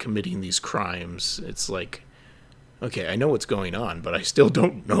 them committing these crimes, it's like, okay, I know what's going on, but I still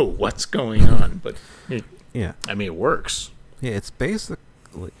don't know what's going on. But I mean, it works. Yeah, it's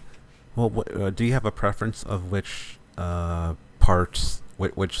basically. Well, do you have a preference of which parts,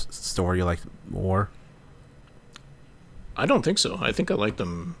 which story you like more? I don't think so. I think I liked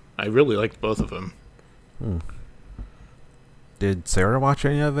them. I really liked both of them. Did Sarah watch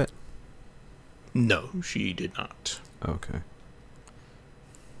any of it? No, she did not. Okay.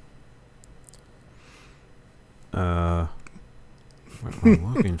 What am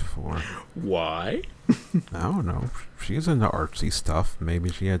I looking for? Why? I don't know. She's into artsy stuff. Maybe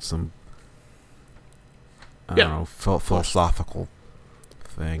she had some, I don't know, philosophical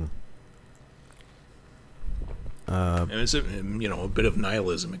thing. And it's a bit of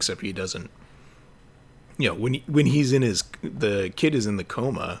nihilism, except he doesn't. When he's in the kid is in the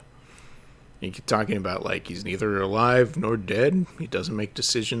coma. He keeps talking about, like, he's neither alive nor dead. He doesn't make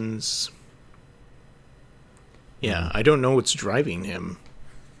decisions. Yeah, I don't know what's driving him.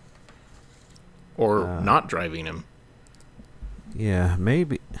 Or not driving him. Yeah,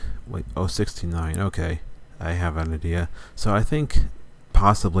 maybe... Wait, 69. Okay, I have an idea. So I think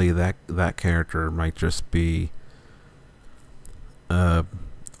possibly that character might just be... like,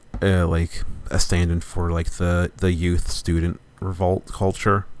 a stand-in for, like, the youth student revolt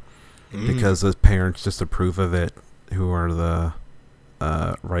culture. Because the parents disapprove of it, who are the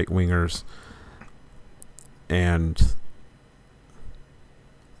right-wingers, and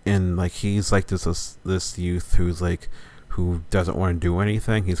like he's like this youth who doesn't want to do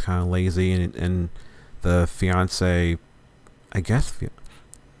anything. He's kind of lazy, and the fiance, I guess,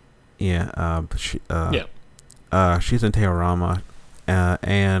 she's in Teorama,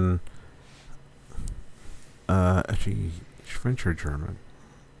 and she's French or German.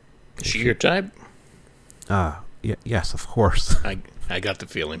 Is she your type? Yes, of course. I got the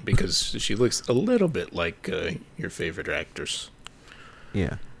feeling, because she looks a little bit like your favorite actress.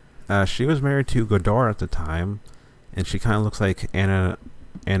 Yeah. She was married to Godard at the time, and she kind of looks like Anna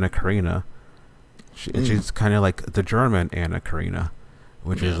Karina. She's kind of like the German Anna Karina,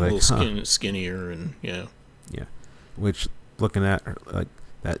 which is like... a little skinnier, and yeah. Yeah. Which, looking at her, like,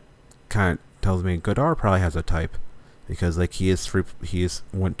 that kind of tells me Godard probably has a type. Because like he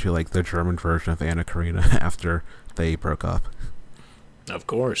went to like the German version of Anna Karina after they broke up. Of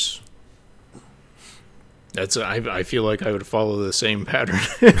course. I feel like I would follow the same pattern,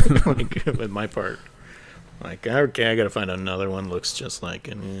 like with my part. Like, okay, I gotta find another one looks just like,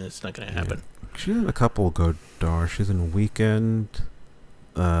 and it's not gonna happen. Yeah. She's in a couple of Godard. She's in Weekend,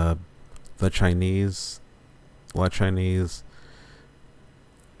 the Chinese, La Chinese.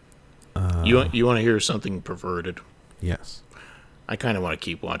 You want to hear something perverted? Yes. I kind of want to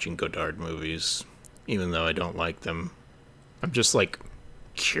keep watching Godard movies, even though I don't like them. I'm just like,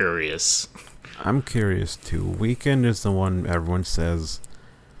 curious. I'm curious too. Weekend is the one everyone says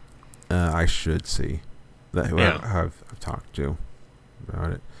I should see. That who Yeah. I've talked to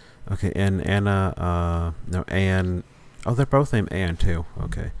about it. Okay, and Anna, no, Anne. Oh, they're both named Anne too.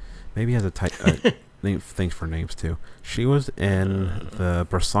 Okay, maybe he has a type name things for names too. She was in the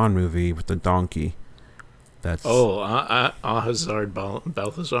Bresson movie with the donkey. That's Oh, Ahazard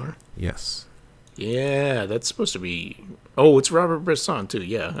Balthazar? yes. Yeah, that's supposed to be. Oh, it's Robert Bresson, too.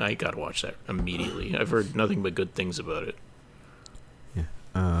 Yeah, I gotta watch that immediately. I've heard nothing but good things about it. Yeah.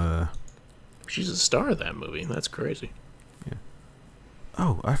 Uh. She's a star of that movie. That's crazy. Yeah.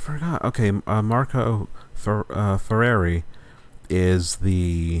 Oh, I forgot. Okay, Marco Ferreri is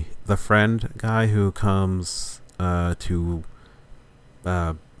the friend guy who comes to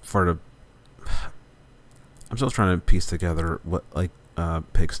for the. I'm still trying to piece together what like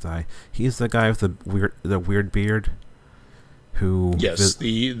pigsty. He's the guy with the weird beard who Yes,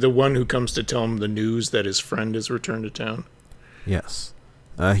 the one who comes to tell him the news that his friend has returned to town. yes.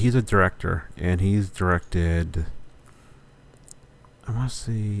 He's a director, and he's directed. I want to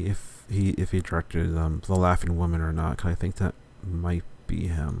see if he directed The Laughing Woman or not, because I think that might be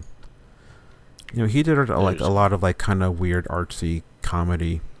him. You know, he did like a lot of like kind of weird artsy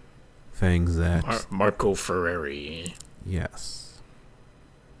comedy things that. Marco Ferreri. Yes.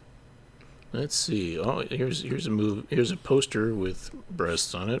 Let's see. Oh, here's a poster with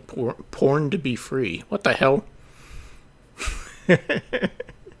breasts on it. Porn to be free. What the hell?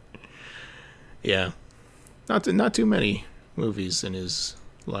 Yeah, not too many movies in his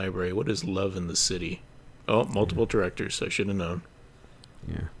library. What is Love in the City? Oh, multiple directors. I should have known.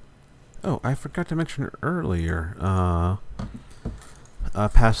 Yeah. Oh, I forgot to mention earlier.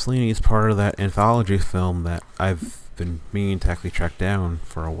 Pasolini is part of that anthology film that I've been meaning to actually track down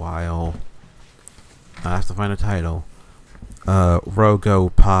for a while. I have to find a title.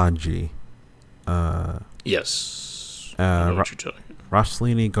 Rogo Paggi. Yes, I know what you're talking.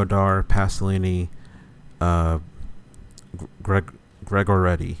 Rossellini, Godard, Pasolini,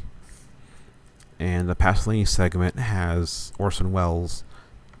 Gregoretti. And the Pasolini segment has Orson Welles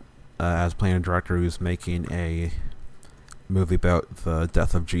as playing a director who's making a movie about the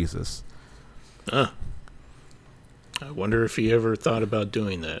death of Jesus. I wonder if he ever thought about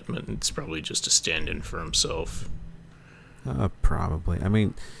doing that. It's probably just a stand-in for himself. Probably. I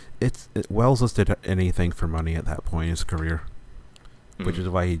mean, Welles just did anything for money at that point in his career, which is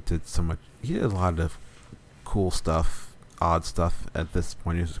why he did so much. He did a lot of cool stuff, odd stuff at this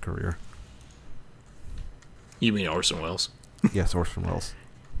point in his career. You mean Orson Welles? Yes, Orson Welles.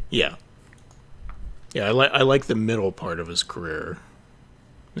 Yeah. Yeah, I like the middle part of his career.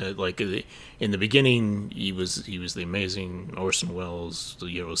 Like in the beginning, he was the amazing Orson Welles,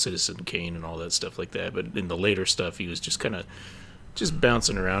 Citizen Kane, and all that stuff like that. But in the later stuff, he was just kind of just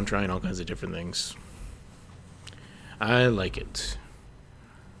bouncing around, trying all kinds of different things. I like it.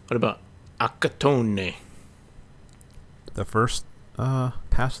 What about Acatone? The first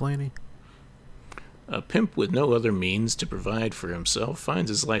Pasolini? A pimp with no other means to provide for himself finds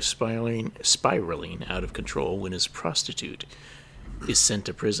his life spiraling out of control when his prostitute is sent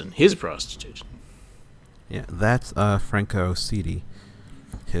to prison. His prostitute. Yeah, that's Franco Cedi.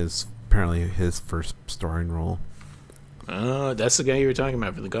 Apparently his first starring role. That's the guy you were talking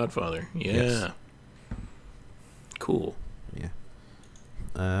about for The Godfather. Yeah. Yes. Cool. Yeah.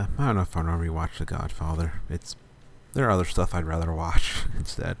 I don't know if I want to rewatch The Godfather. There are other stuff I'd rather watch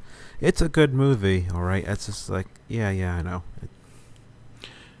instead. It's a good movie, all right. It's just like, yeah, I know.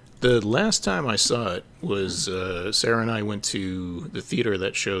 The last time I saw it was Sarah and I went to the theater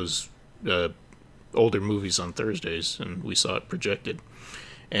that shows older movies on Thursdays, and we saw it projected.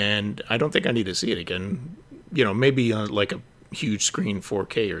 And I don't think I need to see it again. Maybe on like a huge screen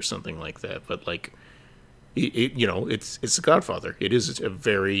 4K or something like that. But like, it's The Godfather. It is a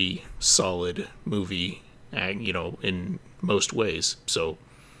very solid movie, in most ways. So,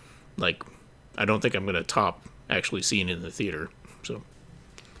 like, I don't think I'm going to top actually seeing it in the theater. So,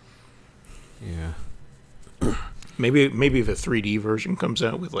 yeah. maybe if a 3D version comes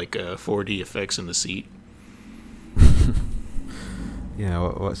out with like 4D effects in the seat.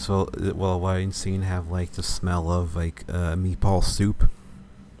 Yeah. So will a wine scene have like the smell of like meatball soup?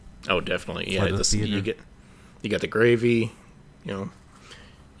 Oh, definitely. Yeah, you you got the gravy. You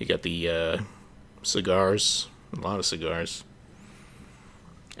got the cigars. A lot of cigars.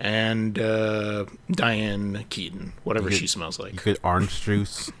 And Diane Keaton, whatever she smells like. You get orange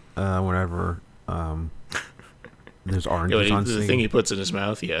juice, whenever there's oranges on scene. The thing he puts in his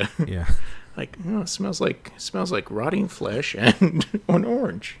mouth, yeah. Yeah. Like, it smells like rotting flesh and an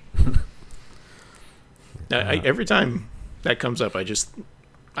orange. Every time that comes up, I just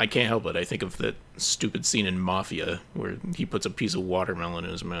I can't help it. I think of that stupid scene in Mafia where he puts a piece of watermelon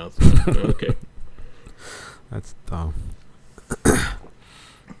in his mouth. Okay. That's dumb.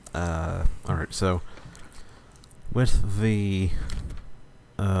 All right. So with the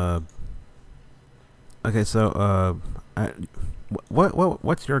okay, so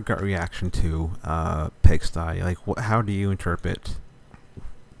what's your gut reaction to Pigsty? Like, how do you interpret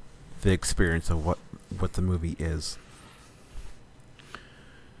the experience of what the movie is?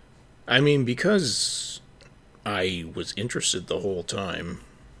 I mean, because I was interested the whole time,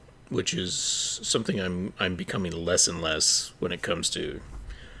 which is something I'm becoming less and less when it comes to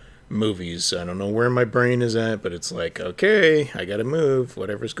movies. I don't know where my brain is at, but it's like, okay, I gotta move,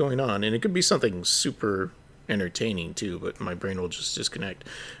 whatever's going on. And it could be something super entertaining too, but my brain will just disconnect.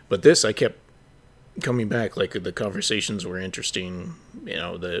 But this, I kept coming back. Like, the conversations were interesting.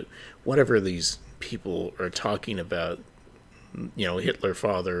 The whatever these people are talking about, Hitler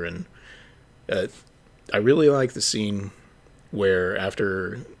father. And I really like the scene where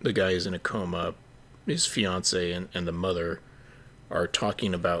after the guy is in a coma, his fiance and the mother are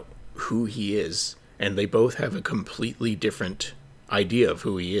talking about who he is, and they both have a completely different idea of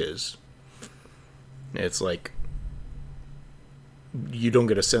who he is. It's like you don't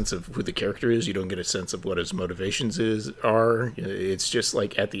get a sense of who the character is. You don't get a sense of what his motivations are. It's just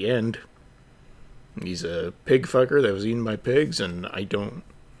like at the end, he's a pig fucker that was eaten by pigs, and I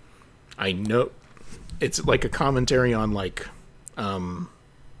know it's like a commentary on like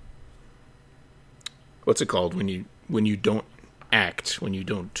what's it called when you don't act, when you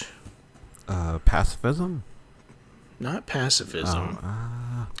don't Pacifism? not pacifism,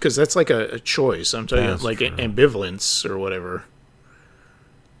 because that's like a choice. I'm telling you, like true. ambivalence or whatever.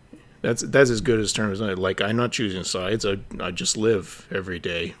 That's as good as term as I like. I'm not choosing sides. I just live every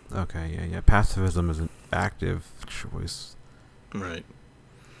day. Okay, yeah. Pacifism is an active choice. Right.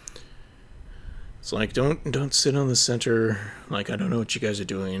 It's like don't sit on the center. Like, I don't know what you guys are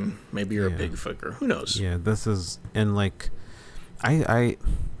doing. Maybe you're a pig fucker. Who knows? Yeah, this is, and like I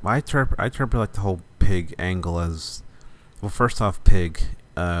interpret like the whole pig angle as, well, first off, pig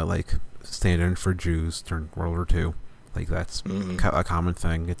like standing for Jews during World War II. Like, that's a common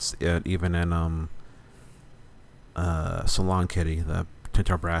thing. It's even in Salon Kitty, the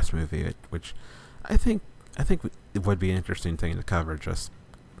Tinto Brass movie, which I think it would be an interesting thing to cover. Just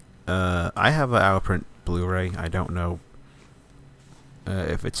I have an outprint Blu-ray. I don't know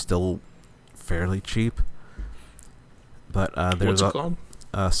if it's still fairly cheap, but there's What's it called?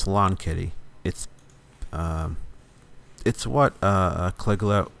 Salon Kitty. It's what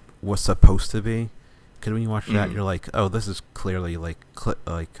Caligula was supposed to be. Because when you watch that, you're like, oh, this is clearly like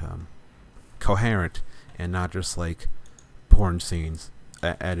coherent and not just like porn scenes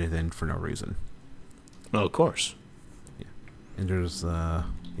added in for no reason. Oh, of course. Yeah, and there's there's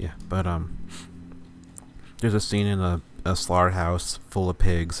a scene in a slaughterhouse full of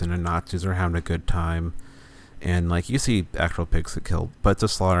pigs, and the Nazis are having a good time, and like you see actual pigs get killed, but it's a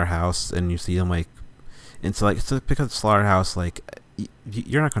slaughterhouse, and you see them like, and so because it's slaughterhouse, like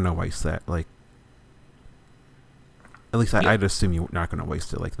you're not gonna waste that, like. At least I'd assume you're not going to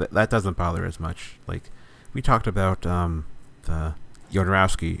waste it. Like, that doesn't bother as much. Like, we talked about the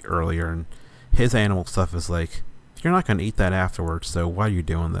Jodorowsky earlier, and his animal stuff is like, you're not going to eat that afterwards, so why are you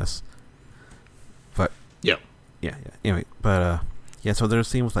doing this? But yeah. Anyway, but so there's a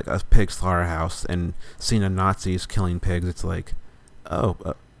scene with like a pig slaughterhouse and seeing the Nazis killing pigs. It's like, oh,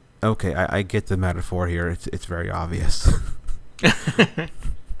 okay, I get the metaphor here. It's very obvious.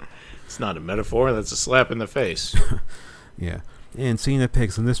 It's not a metaphor. That's a slap in the face. Yeah, and seeing the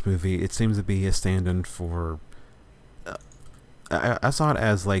pigs in this movie, it seems to be a stand-in for. I saw it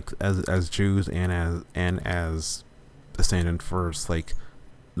as like as Jews and as a stand-in for like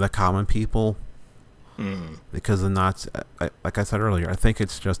the common people, because the Nazis, like I said earlier, I think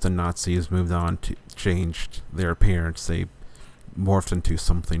it's just the Nazis moved on to changed their appearance. They morphed into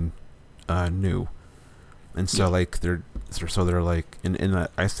something new. And so like they're like in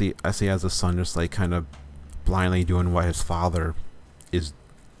that I see as a son just like kind of blindly doing what his father is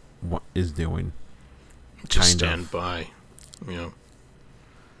doing. Just stand by,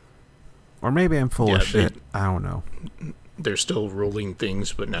 Or maybe I'm full of shit. I don't know. They're still rolling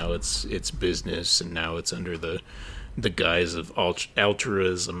things, but now it's business, and now it's under the guise of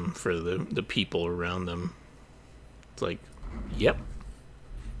altruism for the people around them. It's like, yep.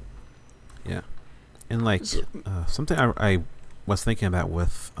 Yeah. And like something I was thinking about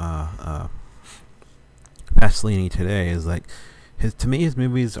with Pasolini today is like to me his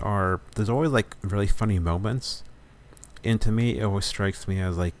movies there's always like really funny moments, and to me it always strikes me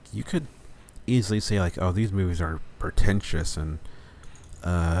as like you could easily say like, oh, these movies are pretentious and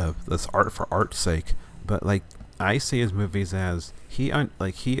this art for art's sake. But like I see his movies as he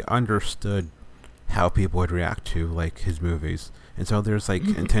understood how people would react to like his movies, and so there's like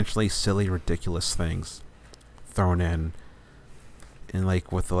intentionally silly, ridiculous things thrown in. And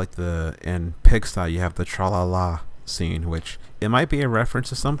like with like the in Pigsty, you have the tra la la scene, which it might be a reference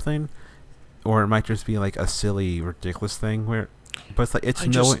to something, or it might just be like a silly, ridiculous thing where, but it's like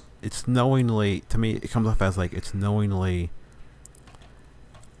it's knowingly, to me it comes off as like it's knowingly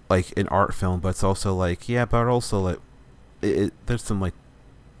like an art film, but it's also like, yeah, but also like there's some like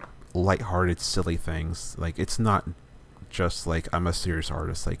lighthearted, silly things. Like it's not just like I'm a serious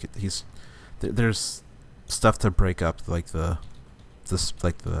artist. Like there's stuff to break up like the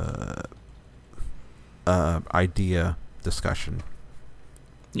idea discussion.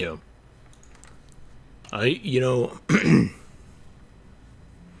 Yeah. I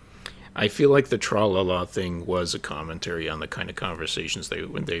I feel like the tra-la-la thing was a commentary on the kind of conversations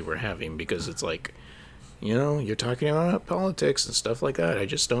when they were having, because it's like, you're talking about politics and stuff like that. I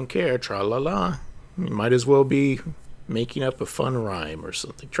just don't care. Tra-la-la. You might as well be making up a fun rhyme or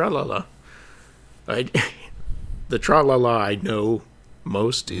something. Tra-la-la. The tra-la-la I know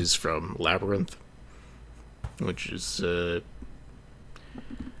most is from Labyrinth, which is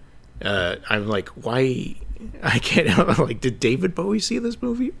I'm like, why? I can't. Like, did David Bowie see this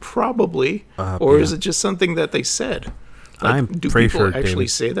movie? Probably, or yeah. is it just something that they said? Like, I'm do pretty people sure actually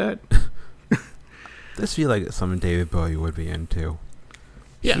say that? This feel like something David Bowie would be into.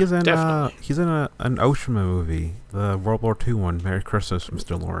 Yeah, definitely. He's in an Oshima movie, the World War II one, Merry Christmas,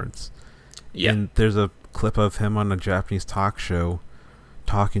 Mr. Lawrence. Yeah. And there's a clip of him on a Japanese talk show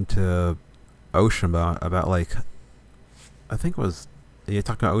talking to Oshima about like, I think it was, yeah,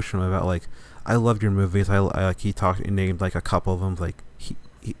 talking to Oshima about like, I love your movies. I like, he named like a couple of them. Like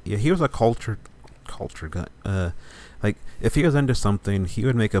he was a culture guy. Like if he was into something, he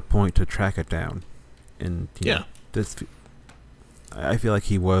would make a point to track it down. And know, this, I feel like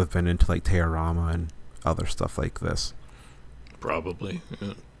he would have been into like Teorama and other stuff like this. Probably.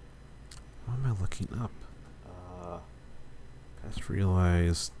 Yeah. What am I looking up? I just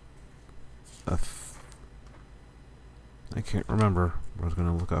realized I can't remember what I was going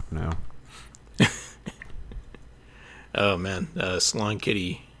to look up now. Oh man, Salon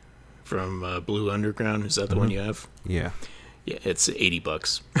Kitty from Blue Underground. Is that the one you have? Yeah. Yeah, it's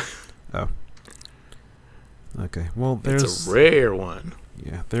 $80. Oh. Okay. Well, it's a rare one.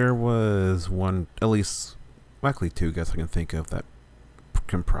 Yeah, there was one, at least, likely two, I guess I can think of that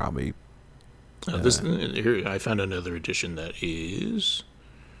can probably. Here I found another edition that is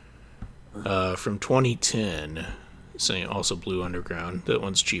from 2010, saying also Blue Underground. That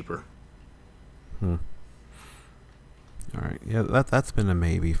one's cheaper. All right, yeah, that's been a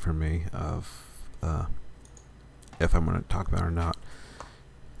maybe for me of if I'm going to talk about it or not.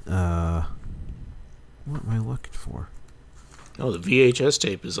 What am I looking for? Oh, the VHS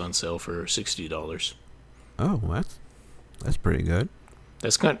tape is on sale for $60. Oh, that's pretty good.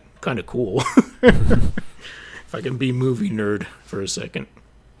 That's kind of cool. If I can be movie nerd for a second.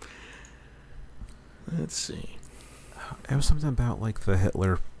 Let's see. It was something about like the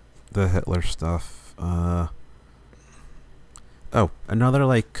Hitler stuff. Another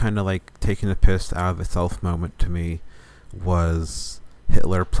like kind of like taking the piss out of itself moment to me was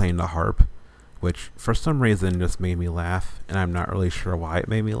Hitler playing the harp, which for some reason just made me laugh, and I'm not really sure why it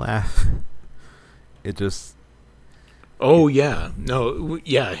made me laugh. It just. Oh yeah, no,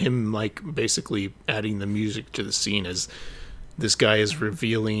 yeah, him like basically adding the music to the scene as this guy is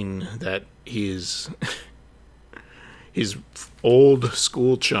revealing that his old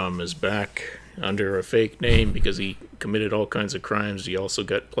school chum is back under a fake name because he committed all kinds of crimes. He also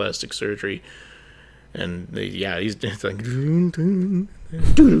got plastic surgery, and he's like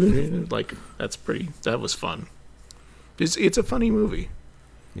like that was fun. It's a funny movie.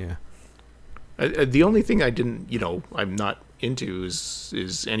 Yeah. The only thing I didn't, I'm not into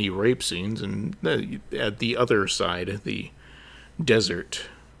is any rape scenes, and at the other side, the desert,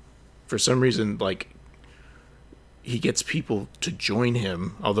 for some reason, like, he gets people to join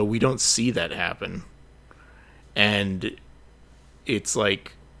him, although we don't see that happen, and it's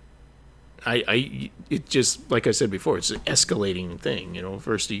like, it just, like I said before, it's an escalating thing.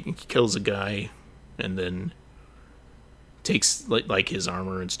 First he kills a guy, and then takes like his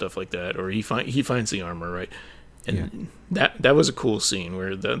armor and stuff like that, or he finds the armor, right? And that was a cool scene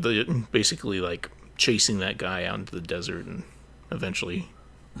where the basically like chasing that guy out into the desert and eventually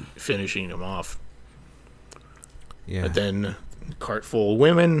finishing him off. Yeah. But then cart full of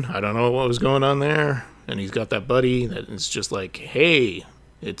women. I don't know what was going on there, and he's got that buddy that is just like, hey,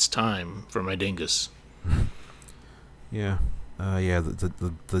 it's time for my dingus. Yeah. Yeah,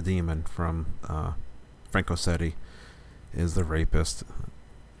 the demon from Franco Setti is the rapist.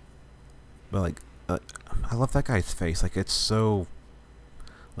 But like, I love that guy's face. Like, it's so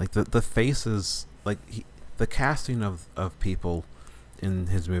like the faces like the casting of people in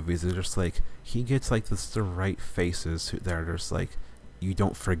his movies is just like he gets like the right faces that are just like you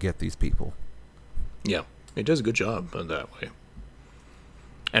don't forget these people. Yeah, it does a good job of that way.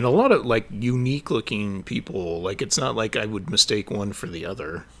 And a lot of like unique looking people. Like it's not like I would mistake one for the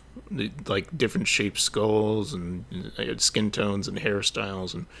other. Like different shaped skulls and skin tones and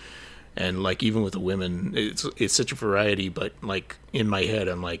hairstyles and like even with the women, it's such a variety. But like in my head,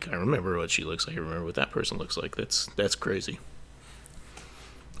 I'm like, I remember what she looks like. I remember what that person looks like. That's crazy.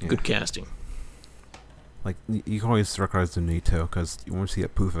 Yeah. Good casting. Like you can always recognize the Nito because you want to see a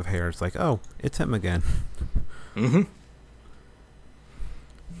poof of hair. It's like, oh, it's him again. Mm-hmm.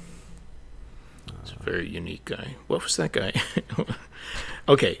 It's a very unique guy. What was that guy?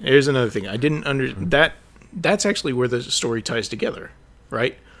 Okay, here's another thing. I didn't that. That's actually where the story ties together,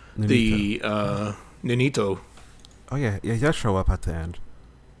 right? Nonito. The Ninito, Oh yeah, he does show up at the end.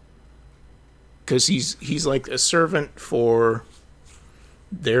 because he's like a servant for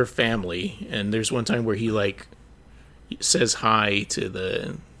their family, and there's one time where he like says hi to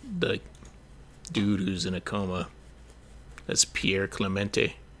the dude who's in a coma. That's Pierre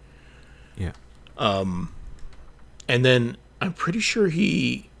Clemente. Yeah. And then I'm pretty sure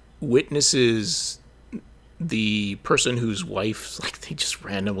he witnesses the person whose wife, like, they just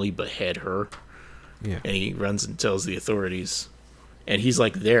randomly behead her. Yeah. And he runs and tells the authorities. And he's,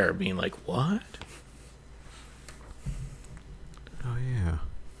 like, there being like, what? Oh, yeah.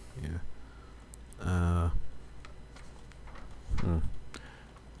 Yeah.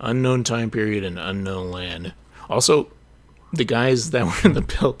 Unknown time period and unknown land. Also, the guys that were in the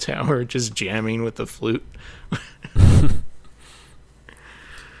bell tower just jamming with the flute.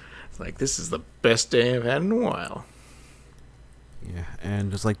 It's like, this is the best day I've had in a while. Yeah,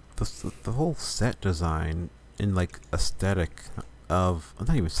 and just like the whole set design and like aesthetic of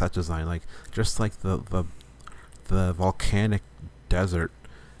not even set design, like just like the volcanic desert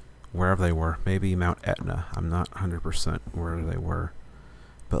wherever they were, maybe Mount Etna. I'm not 100% where they were,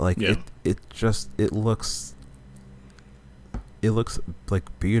 but like Yeah. it looks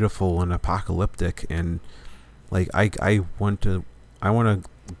like beautiful and apocalyptic, and like I want to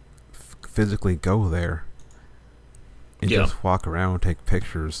physically go there and Yeah. just walk around, take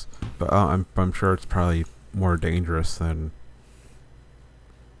pictures. But I'm sure it's probably more dangerous than.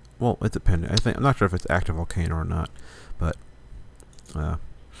 Well, it depends. I'm not sure if it's active volcano or not, but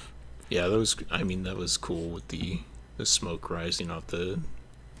Yeah, that was cool with the smoke rising off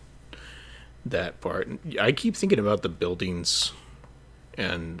that part. I keep thinking about the buildings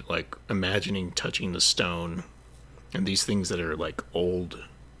and like imagining touching the stone and these things that are like older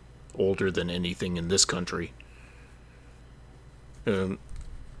than anything in this country.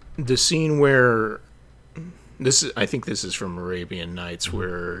 The scene where I think this is from Arabian Nights,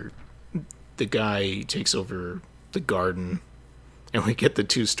 where the guy takes over the garden, and we get the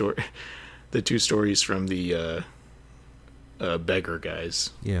two stories from the beggar guys.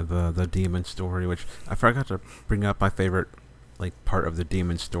 yeah, the demon story, which I forgot to bring up. My favorite like part of the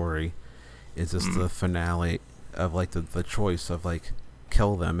demon story is just the finale of like the choice of like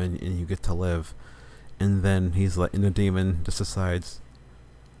kill them and you get to live, and then he's like, and the demon just decides,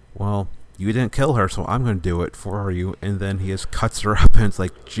 well, you didn't kill her, so I'm going to do it for you. And then he just cuts her up, and it's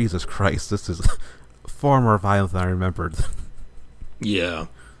like, Jesus Christ, this is far more violent than I remembered. Yeah,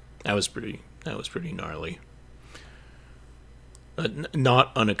 that was pretty gnarly.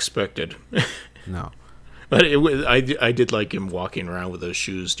 Not unexpected. No. But I did like him walking around with those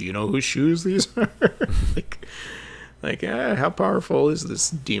shoes. Do you know whose shoes these are? How powerful is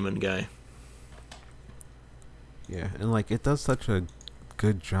this demon guy? Yeah, and like it does such a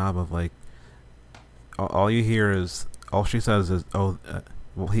good job of like all you hear is all she says is well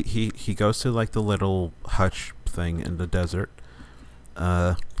he goes to like the little hutch thing in the desert,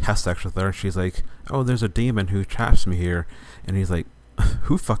 has sex with her, and she's like, oh, there's a demon who traps me here, and he's like,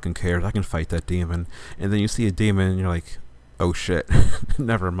 who fucking cares, I can fight that demon. And then you see a demon and you're like, oh shit.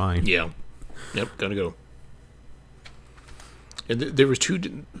 Never mind. Yeah. Yep, gotta go. And there was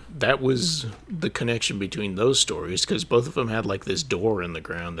two. That was the connection between those stories, because both of them had like this door in the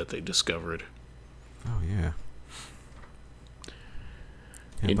ground that they discovered. Oh yeah.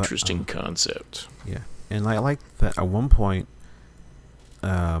 Interesting concept. Yeah, and I like that at one point,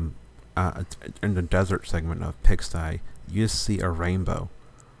 in the desert segment of Pigsty, you just see a rainbow,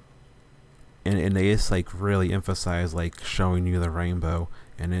 and they just like really emphasize like showing you the rainbow,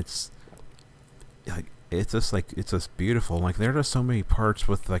 and it's like it's just like it's just beautiful. Like there are just so many parts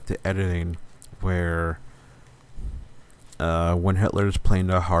with like the editing where when Hitler's playing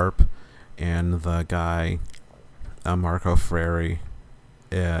the harp and the guy Marco Ferreri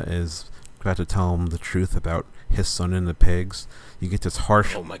is about to tell him the truth about his son and the pigs. You get this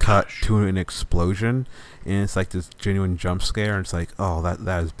harsh cut to an explosion, and it's like this genuine jump scare. And it's like, oh,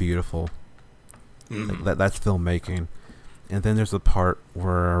 that is beautiful. Like, that's filmmaking. And then there's a part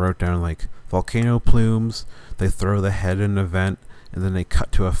where I wrote down like volcano plumes. They throw the head in a vent, and then they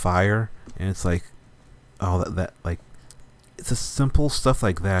cut to a fire, and it's like, oh, that like, it's a simple stuff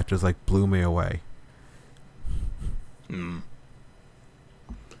like that just like blew me away.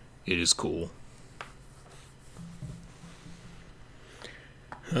 It is cool.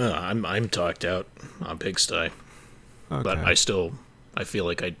 I'm talked out on Pigsty, Okay. but I feel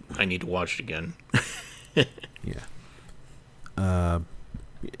like I need to watch it again. Yeah.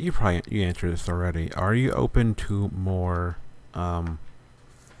 You answered this already. Are you open to more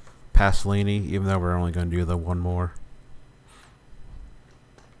Pasolini, even though we're only going to do the one more?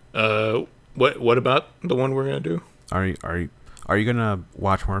 What about the one we're gonna do? Are you gonna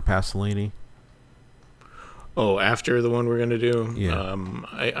watch more Pasolini? Oh, after the one we're gonna do? Yeah.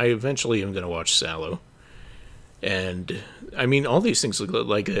 I eventually am gonna watch Sallow. And I mean, all these things look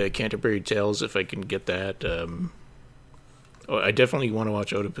like Canterbury Tales. If I can get that, I definitely want to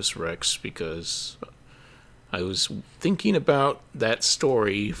watch Oedipus Rex because I was thinking about that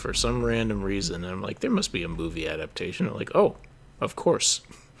story for some random reason. And I'm like, there must be a movie adaptation. I'm like, oh, of course,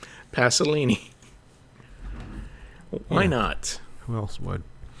 Pasolini. Why not? Who else would?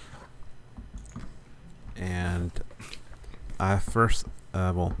 And I first,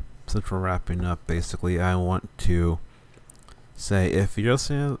 since we're wrapping up, basically, I want to say if you're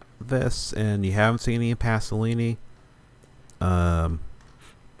listening to this and you haven't seen any Pasolini, well,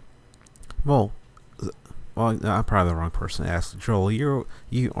 I'm probably the wrong person to ask. Joel,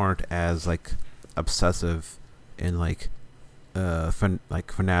 you aren't as like obsessive and like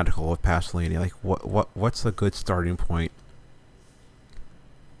fanatical with Pasolini. Like, what's a good starting point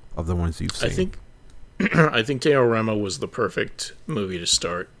of the ones you've seen? I think Teorema was the perfect movie to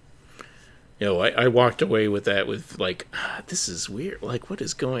start. You know, I walked away with that with like, this is weird. Like, what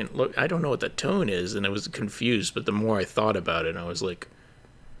is going? Look, I don't know what the tone is, and I was confused. But the more I thought about it, I was like,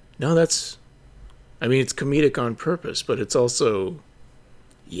 no, it's comedic on purpose, but it's also,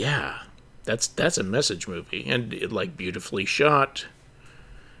 yeah, that's a message movie, and it like beautifully shot.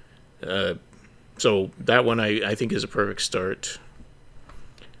 So that one I think is a perfect start.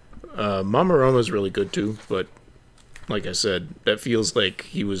 Mama Roma is really good too, but like I said, that feels like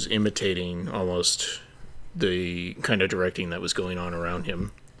he was imitating almost the kind of directing that was going on around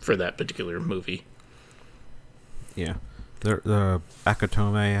him for that particular movie. Yeah. The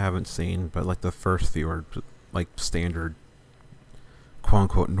Akatome I haven't seen, but like the first few are like standard quote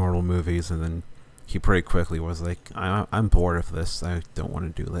unquote normal movies, and then he pretty quickly was like, I'm bored of this, I don't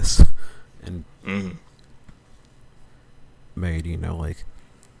want to do this. And made,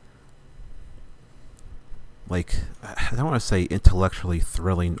 like I don't want to say intellectually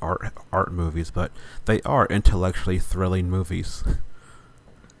thrilling art movies, but they are intellectually thrilling movies.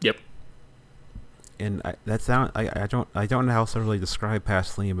 Yep. And I don't know how else to really describe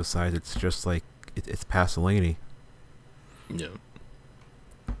Pasolini besides it's just like it's Pasolini. Yeah.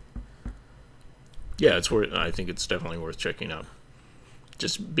 Yeah, I think it's definitely worth checking out.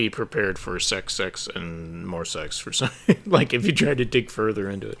 Just be prepared for sex, and more sex for some. Like if you try to dig further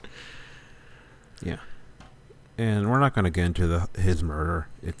into it. Yeah. And we're not going to get into his murder.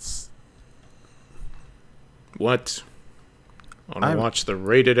 It's... What? I want to watch the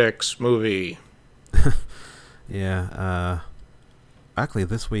Rated X movie. Yeah. Actually,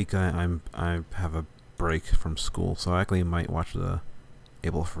 this week I have a break from school, so I actually might watch the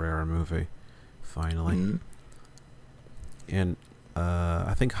Abel Ferrara movie. Finally. Mm-hmm. And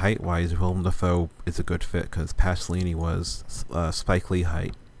I think height-wise, Willem Dafoe is a good fit because Pasolini was Spike Lee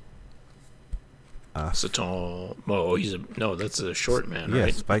height. It's a tall. Oh, that's a short man,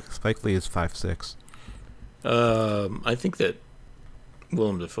 right? Yeah, Spike Lee is 5'6". I think that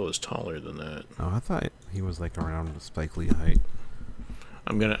Willem Dafoe is taller than that. Oh, I thought he was like around the Spike Lee height.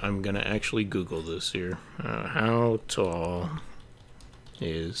 I'm gonna actually Google this here. How tall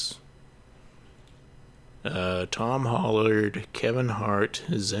is Tom Holland, Kevin Hart,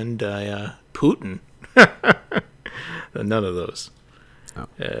 Zendaya, Putin? None of those.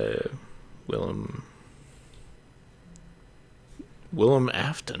 Oh. Willem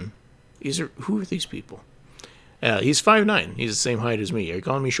Afton. Who are these people? He's 5'9". He's the same height as me. Are you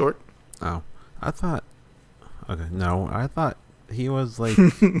calling me short? Oh, I thought. Okay, no, I thought he was like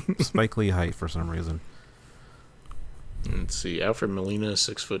Spike Lee height for some reason. Let's see. Alfred Molina,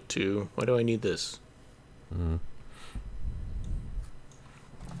 6'2". Why do I need this? Mm.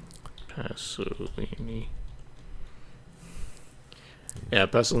 Pasolini. Yeah,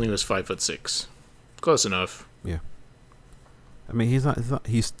 Pasolini was 5'6". Close enough. Yeah. I mean,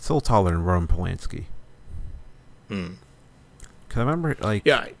 he's still taller than Roman Polanski. Hmm. Cause I remember, like,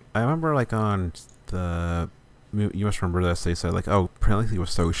 Yeah. on the, you must remember this. They said like, oh, Polanski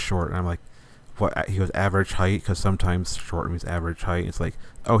was so short, and I'm like, what? He was average height, because sometimes short means average height. It's like,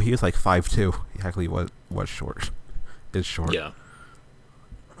 oh, he was like 5'2". He actually was short. Is short. Yeah.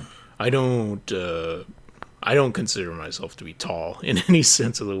 I don't. I don't consider myself to be tall in any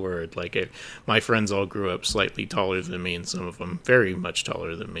sense of the word. Like, my friends all grew up slightly taller than me, and some of them very much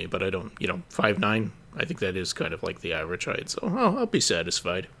taller than me. But I don't, 5'9". I think that is kind of like the average height. So I'll be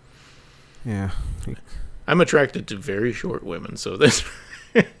satisfied. Yeah. I'm attracted to very short women, so that's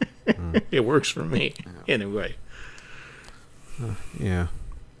it works for me anyway. Yeah.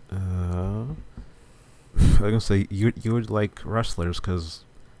 I was gonna say you would like wrestlers, because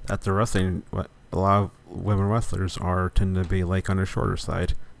at the wrestling, a lot of women wrestlers tend to be like on the shorter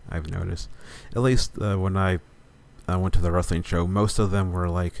side. I've noticed, at least when I went to the wrestling show, most of them were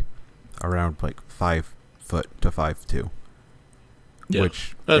like around like 5 foot to 5'2". Yeah,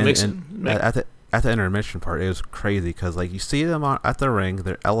 Which makes at the intermission part, it was crazy, because like you see them at the ring,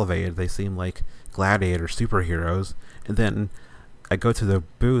 they're elevated, they seem like gladiator superheroes, and then I go to the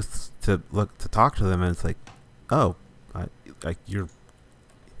booth to talk to them, and it's like, oh, like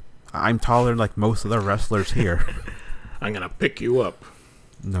I'm taller than like most of the wrestlers here. I'm gonna pick you up.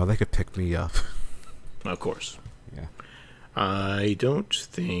 No, they could pick me up. Of course. Yeah. I don't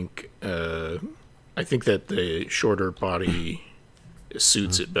think. I think that the shorter body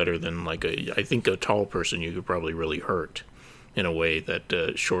suits it better than like I think a tall person you could probably really hurt in a way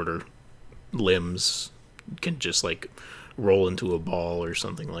that shorter limbs can just like roll into a ball or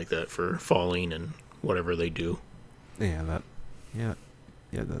something like that for falling and whatever they do. Yeah,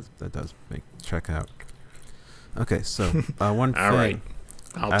 that does make check out. Okay, so one thing. All right,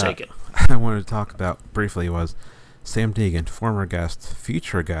 I'll take it. I wanted to talk about briefly was Sam Deegan, former guest,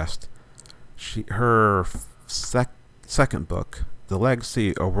 future guest. Her second book, The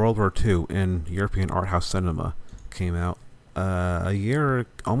Legacy of World War II in European Art House Cinema, came out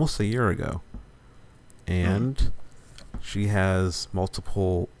almost a year ago, and she has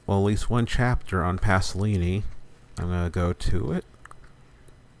multiple, well, at least one chapter on Pasolini. I'm gonna go to it.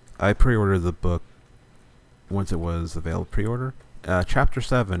 I pre-ordered the book once it was available. Pre-order. Chapter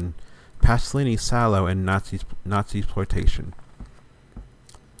 7, Pasolini, Salo, and Nazi exploitation.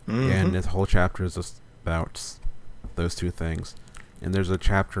 And this whole chapter is just about those two things. And there's a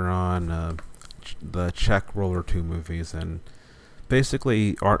chapter on the Czech World War II movies, and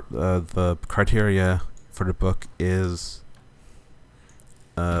basically the criteria for the book is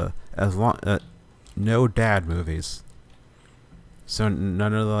as long no dad movies. So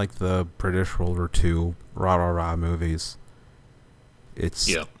none of the British World War II rah rah rah movies.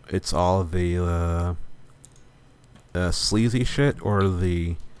 It's all the sleazy shit or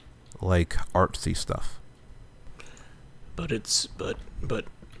the like artsy stuff. But I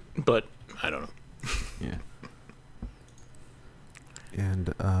don't know. Yeah.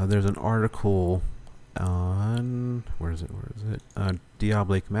 And there's an article on where is it?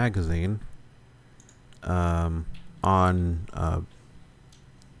 Diablique magazine. On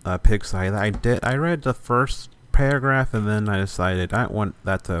Pigside. I read the first paragraph, and then I decided I don't want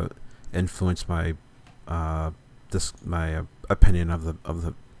that to influence my my opinion of the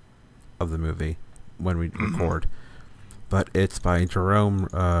movie when we record. But it's by Jerome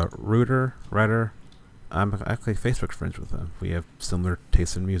Reder. I'm actually Facebook friends with him. We have similar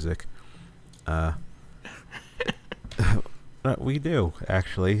tastes in music. We do,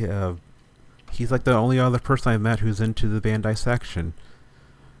 actually. He's like the only other person I've met who's into the band Dissection.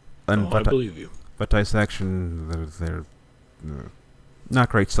 I believe you. But Dissection, they're not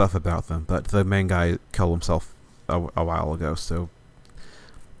great stuff about them. But the main guy killed himself a while ago, so...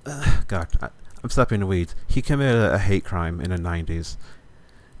 God, I'm stepping in the weeds. He committed a hate crime in the 90s,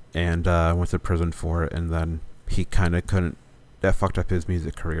 and went to prison for it, and then he kind of couldn't... That fucked up his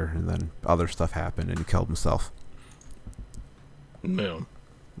music career, and then other stuff happened, and he killed himself. No.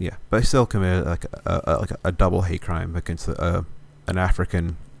 Yeah, but he still committed like a double hate crime against an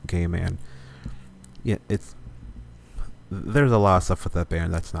African gay man. Yeah, there's a lot of stuff with that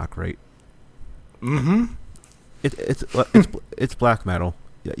band that's not great. Mm-hmm. It's black metal.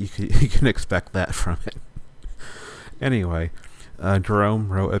 Yeah, you can expect that from it. Anyway, Jerome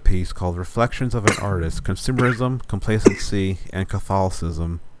wrote a piece called "Reflections of an Artist: Consumerism, Complacency, and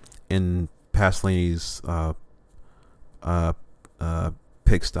Catholicism" in Pasolini's uh,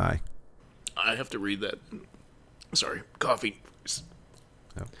 Pigsty. I have to read that. Sorry, coffee.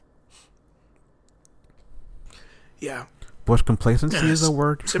 Oh. Yeah. Was complacency is the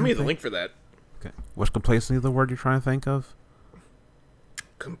word? Send me the link for that. Okay. Was complacency the word you're trying to think of?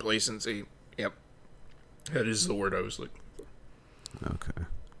 Complacency. Yep. That is the word I was looking for. Okay.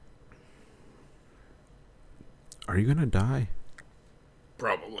 Are you gonna die?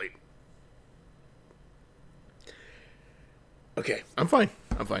 Probably. Okay, I'm fine.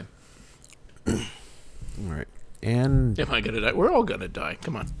 All right. And Am I gonna die? We're all gonna die.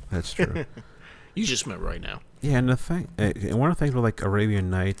 Come on. that's true. You just meant right now. Yeah, and the thing, one of the things with like Arabian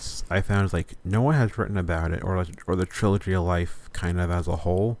Nights, I found is like no one has written about it, or the trilogy of life, kind of as a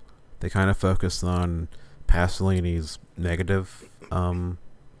whole. They kind of focus on Pasolini's negative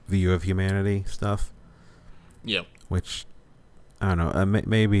view of humanity stuff, Yep. which I don't know.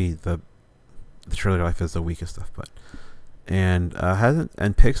 Maybe the trilogy of life is the weakest stuff, but hasn't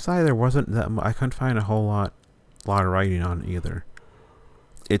and Pixie there wasn't that I couldn't find a whole lot of writing on either.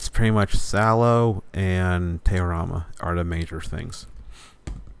 It's pretty much Sallow and Teorama are the major things.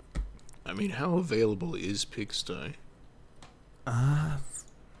 I mean, how available is Pigsty? Uh,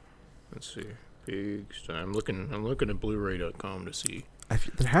 Let's see. Pigsty. I'm looking at Blu-ray.com to see.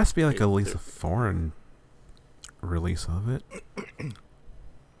 there has to be like at least a foreign release of it.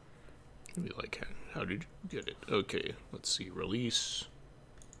 Maybe like, how did you get it? Okay, let's see. Release.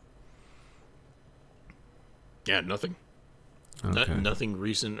 Yeah, nothing. Okay. Nothing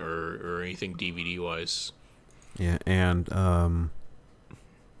recent or anything DVD wise. Yeah, and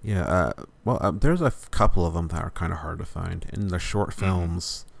there's a couple of them that are kind of hard to find. In the short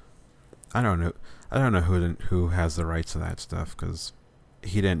films, I don't know who has the rights to that stuff, because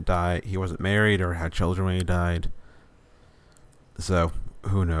he didn't die. He wasn't married or had children when he died. So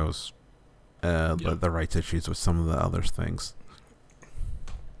who knows? The rights issues with some of the other things.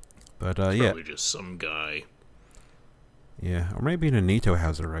 But Probably just some guy. Yeah, or maybe Anito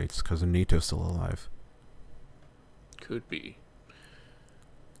has the rights, because Anito's still alive. Could be.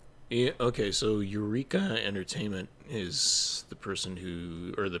 Yeah, okay, so Eureka Entertainment is the person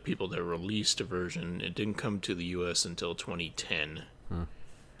who, or the people that released a version. It didn't come to the US until 2010.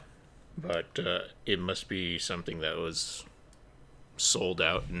 But it must be something that was sold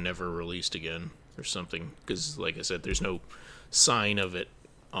out and never released again or something. Because, like I said, there's no sign of it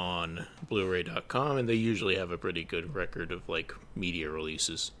on Blu-ray.com, and they usually have a pretty good record of like media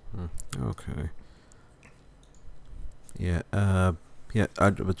releases. Okay. Yeah. The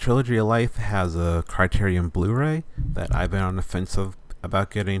Trilogy of Life has a Criterion Blu-ray that I've been on the fence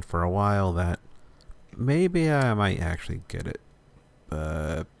about getting for a while. That maybe I might actually get it,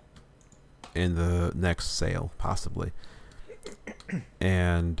 in the next sale, possibly.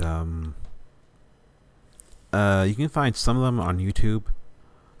 And you can find some of them on YouTube.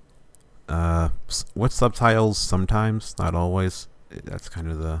 With subtitles sometimes, not always. That's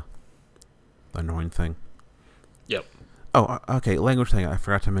kind of the annoying thing. Yep. Oh, okay, language thing I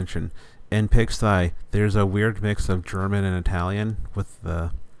forgot to mention. In Pigsty, there's a weird mix of German and Italian with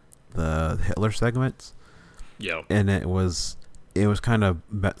the Hitler segments. Yeah. And it was kind of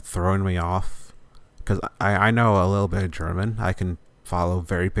throwing me off, because I know a little bit of German. I can follow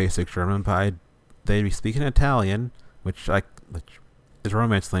very basic German, but they'd be speaking Italian, which is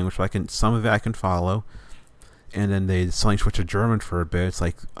Romance language, so some of it I can follow, and then they suddenly switch to German for a bit. It's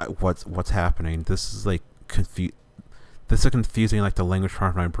like, what's happening? This is like This is confusing, like the language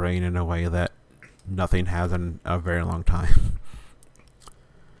part of my brain, in a way that nothing has in a very long time.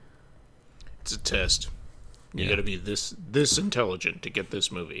 It's a test. You got to be this intelligent to get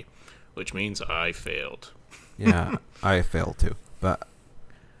this movie, which means I failed. Yeah, I failed too, but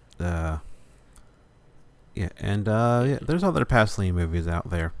there's other Pasolini movies out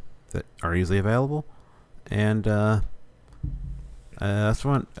there that are easily available, and that's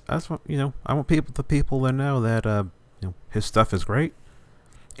what I want people to know that his stuff is great.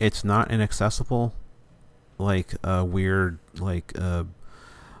 It's not inaccessible, like a weird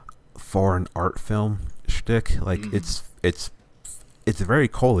foreign art film shtick. Like it's very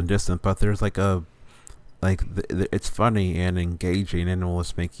cold and distant, but there's it's funny and engaging, and will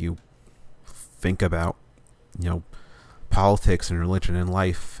just make you think about politics and religion and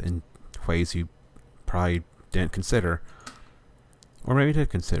life in ways you probably didn't consider, or maybe did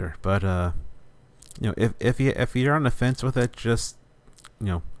consider. But if you're on the fence with it, just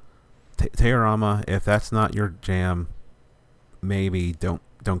Teorama. If that's not your jam, maybe don't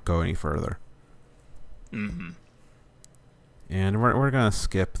go any further. Mm-hmm. And we're gonna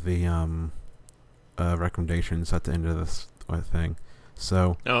skip the recommendations at the end of this thing.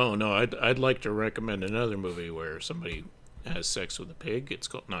 So, Oh no, I'd like to recommend another movie where somebody has sex with a pig. It's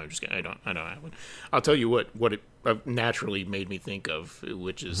called. No, I'm just kidding. I don't have one. I'll tell you what it naturally made me think of,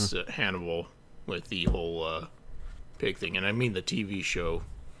 which mhm. is Hannibal with the whole pig thing, and I mean the TV show,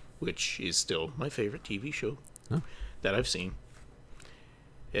 which is still my favorite TV show Huh? that I've seen.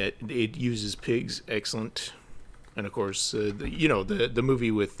 It uses pigs excellent, and of course, the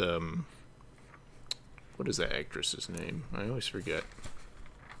movie with what is that actress's name? I always forget.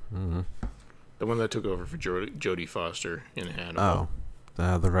 Mhm. The one that took over for Jodie Foster in Hannibal.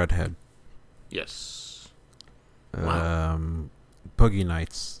 Oh, the redhead. Yes. Wow. Um, Boogie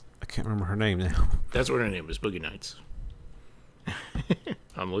Nights. I can't remember her name now. That's what her name is, Boogie Nights.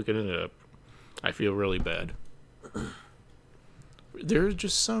 I'm looking it up. I feel really bad. There are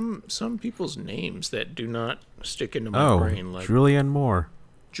just some people's names that do not stick into my Oh, brain, like Julianne Moore.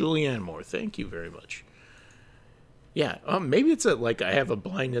 Julianne Moore. Thank you very much. Yeah, maybe it's like I have a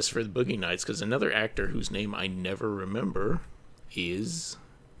blindness for the Boogie Nights because another actor whose name I never remember is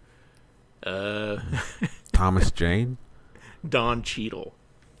uh, Thomas Jane. Don Cheadle.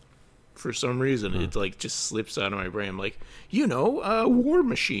 For some reason, Hmm. it like just slips out of my brain. I'm like, War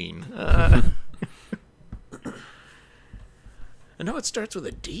Machine. I know it starts with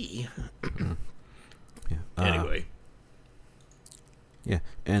a D. Yeah. Anyway, Yeah,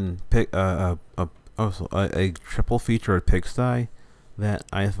 and also a triple feature of Pigsty that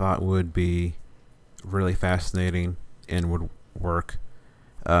I thought would be really fascinating and would work.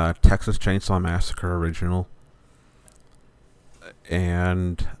 Texas Chainsaw Massacre original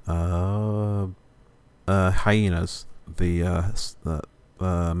and Hyenas, the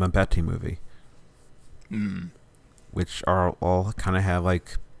Mabete movie, which are all kind of have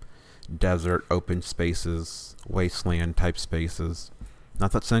like desert, open spaces, wasteland type spaces.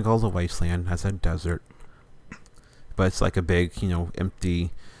 Not that Senegal's a wasteland, has a desert, but it's like a big,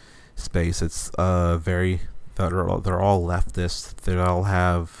 empty space. It's very they're all leftist. They all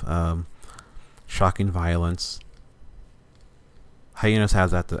have shocking violence. Hyenas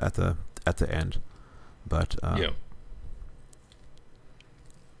has at the end, but yeah,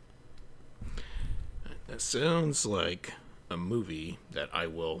 that sounds like a movie that I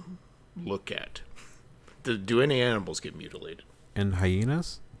will look at. Do any animals get mutilated? in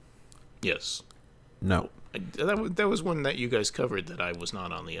Hyenas, Yes. no. That was one that you guys covered that I was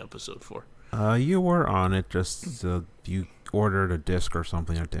not on the episode for. You were on it. Just you ordered a disc or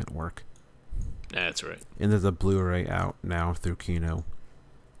something that didn't work, That's right. and there's a Blu-ray out now through Kino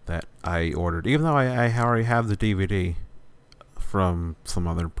that I ordered, even though I already have the DVD from some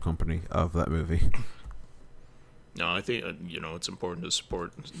other company of that movie. No, I think it's important to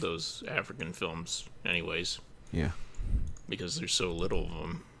support those African films, anyways, Yeah. because there's so little of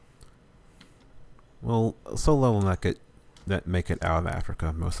them. Well, so little that make it out of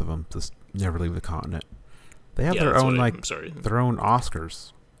Africa. Most of them just never leave the continent. They have Yeah, their that's own I'm sorry. their own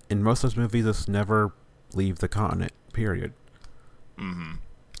Oscars. In most of those movies, just never leave the continent. Period. Mm-hmm.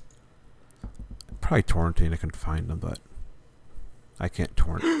 Probably torrenting. I can find them, but I can't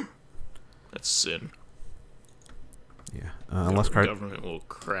torrent. That's sin. Yeah, Government will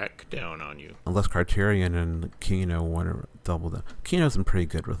crack down on you. unless Criterion and Kino want to double down. Kino's been pretty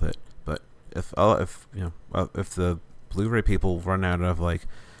good with it, but if the Blu-ray people run out of like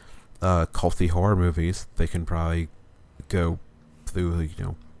culty horror movies, they can probably go through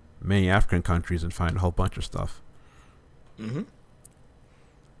many African countries and find a whole bunch of stuff. Mm-hmm.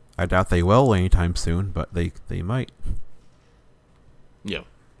 I doubt they will anytime soon, but they might. Yeah.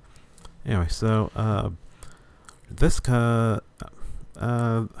 Anyway, so this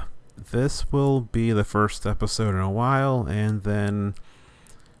this will be the first episode in a while, and then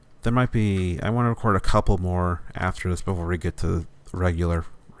there might be. I want to record a couple more after this before we get to regular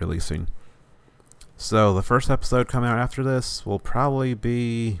releasing. So the first episode coming out after this will probably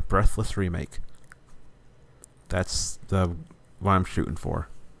be Breathless Remake. That's what I'm shooting for.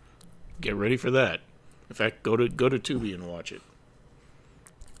 Get ready for that. In fact, go to Tubi and watch it.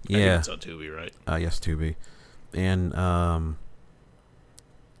 I think Yeah. it's on Tubi, right? Yes, Tubi. And I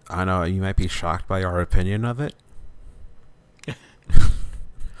know you might be shocked by our opinion of it.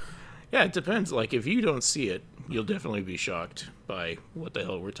 Yeah, it depends. Like, if you don't see it, you'll definitely be shocked by what the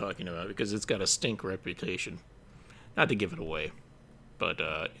hell we're talking about because it's got a stink reputation. Not to give it away, but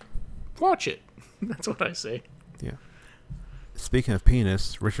watch it. That's what I say. Yeah. Speaking of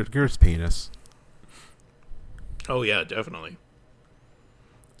penis, Richard Gere's penis. Oh yeah, definitely.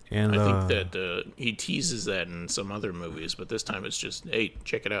 And I think that he teases that in some other movies, but this time it's just, hey,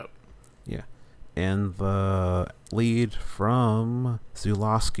 check it out. yeah. And the lead from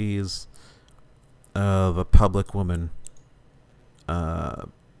Zulawski's The Public Woman uh,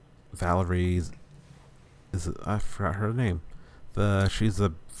 Valerie's. I forgot her name. She's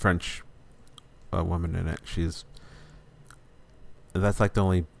a French woman in it. That's like the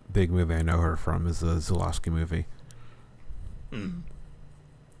only big movie I know her from is the Zulawski movie. Mm.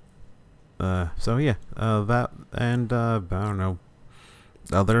 So yeah, that and I don't know,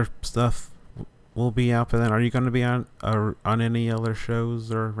 other stuff will be out by then. Are you going to be on any other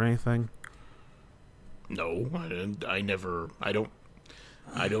shows or anything? No, I never. I don't.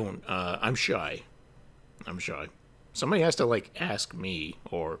 I'm shy. I'm shy. Somebody has to like ask me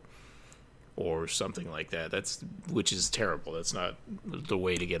or something like that. Which is terrible. That's not the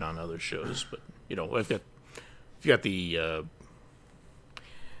way to get on other shows. But I've got the.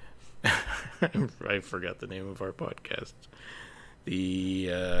 I forgot the name of our podcast.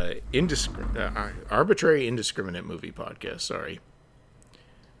 The Arbitrary Indiscriminate Movie Podcast. Sorry,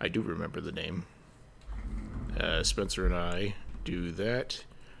 I do remember the name. Spencer and I do that.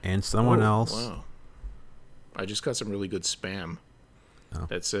 And someone else. Wow. I just got some really good spam. Oh.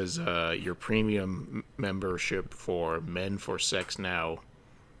 That says your premium membership for Men for Sex Now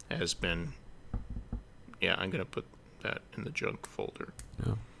has been... Yeah, I'm going to put that in the junk folder.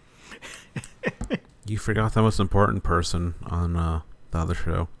 Yeah. You forgot the most important person on the other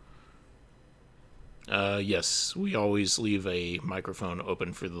show. Yes, we always leave a microphone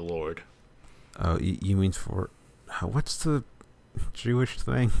open for the Lord. Oh, you mean for... What's the Jewish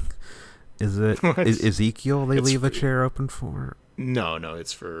thing? Is it Ezekiel they leave a chair open for? No,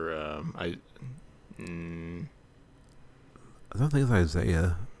 it's for... I don't think it's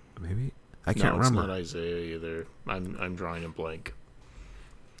Isaiah. Maybe? I can't remember. No, it's not Isaiah either. I'm drawing a blank.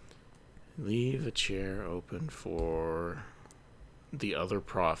 Leave a chair open for the other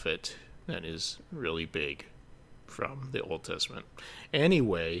prophet that is really big from the Old Testament.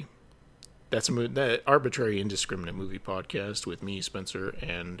 Anyway, that's that Arbitrary Indiscriminate Movie Podcast with me, Spencer,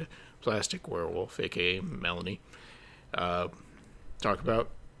 and Plastic Werewolf, aka Melanie. Talk about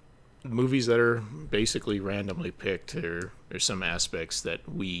movies that are basically randomly picked. There's some aspects that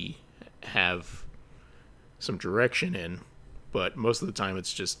we have some direction in, but most of the time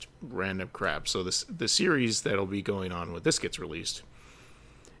it's just random crap. So the series that'll be going on when this gets released,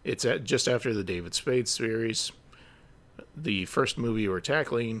 it's just after the David Spade series. The first movie we're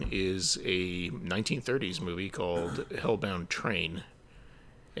tackling is a 1930s movie called Hellbound Train,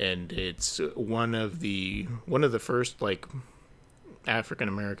 and it's one of the first like African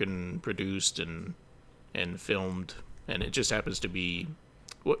American produced and filmed, and it just happens to be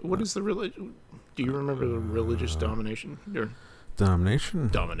what is the religion? Do you remember the religious domination? Domination.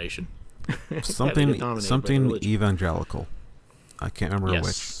 Something evangelical. I can't remember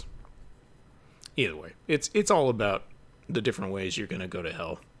which. Either way, it's all about the different ways you're going to go to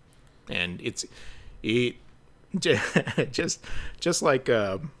hell, and it just like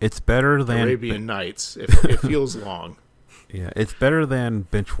it's better than Arabian Nights. It feels long. Yeah, it's better than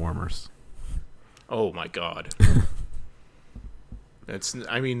Benchwarmers. Oh my god. That's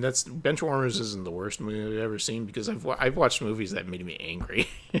Benchwarmers isn't the worst movie I've ever seen, because I've watched movies that made me angry.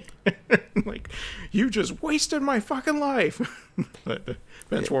 Like, you just wasted my fucking life. But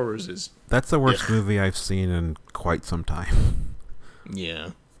Benchwarmers is... That's the worst movie I've seen in quite some time.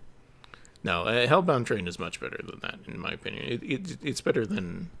 Yeah. No, Hellbound Train is much better than that, in my opinion. It's better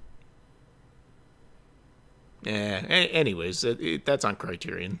than... anyways, that's on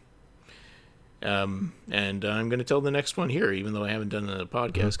Criterion. And I'm going to tell the next one here, even though I haven't done a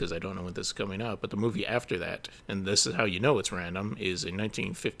podcast because I don't know when this is coming out. But the movie after that, and this is how you know it's random, is a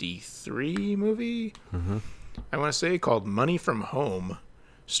 1953 movie, I want to say, called Money from Home,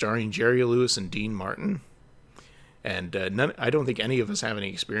 starring Jerry Lewis and Dean Martin. And I don't think any of us have any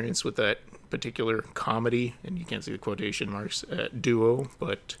experience with that particular comedy, and you can't see the quotation marks, duo,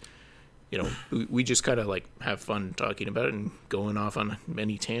 but... we just kind of like have fun talking about it and going off on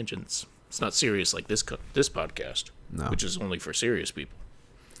many tangents. It's not serious like this podcast, which is only for serious people.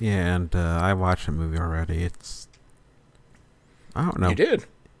 Yeah, and I watched the movie already. I don't know. You did?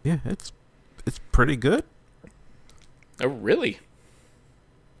 Yeah, it's pretty good. Oh, really?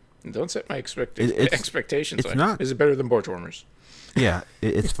 Don't set my expectations. It's not. Is it better than Benchwarmers? Yeah,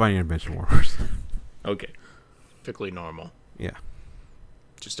 it's funnier than Benchwarmers. Okay, perfectly normal. Yeah.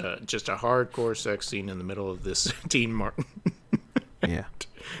 Just a hardcore sex scene in the middle of this Dean Martin. Yeah.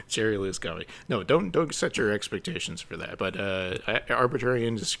 Jerry Lewis comedy. No, don't set your expectations for that. But Arbitrary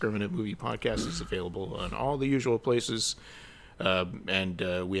Indiscriminate Movie Podcast is available on all the usual places. And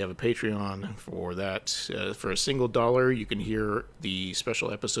we have a Patreon for that. For $1, you can hear the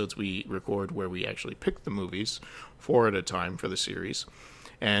special episodes we record where we actually pick the movies 4 at a time for the series.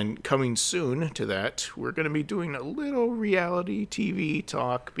 And coming soon to that, we're going to be doing a little reality TV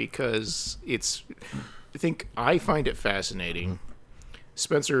talk because I think I find it fascinating.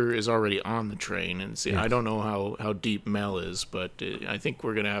 Spencer is already on the train, and see, Yes. I don't know how deep Mel is, but I think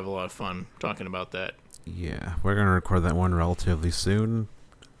we're going to have a lot of fun talking about that. Yeah, we're gonna record that one relatively soon.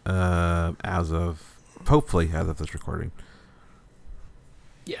 Hopefully as of this recording.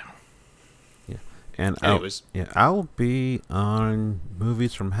 Yeah. Yeah, and Anyways, I'll be on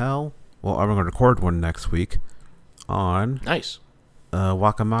Movies from Hell. Well, I'm gonna record one next week on nice.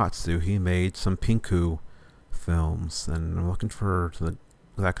 Wakamatsu. He made some Pinku films, and I'm looking for the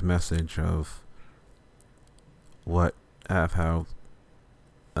exact message of how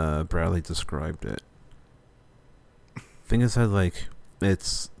Bradley described it. I think it said like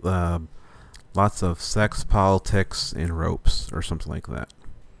it's lots of sex, politics, and ropes, or something like that.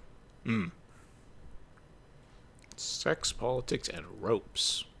 Sex, politics, and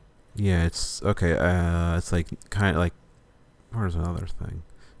ropes. Yeah, it's okay. It's like kind of like where's another thing?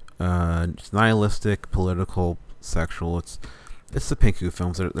 It's nihilistic, political, sexual. It's the Pinku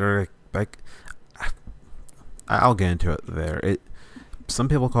films. They're like I'll get into it there. Some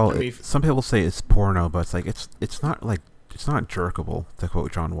people call it. Some people say it's porno, but it's like it's not like it's not jerkable, to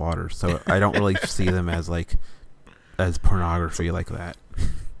quote John Waters. So I don't really see them as pornography like that.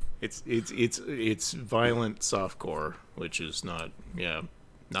 It's violent softcore, which is not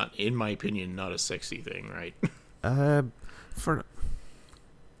in my opinion not a sexy thing, right?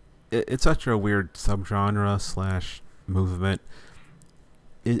 It's such a weird subgenre / movement.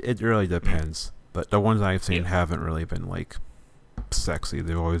 It really depends, but the ones I've seen haven't really been like sexy.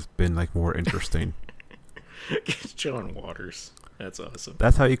 They've always been like more interesting. John Waters, that's awesome.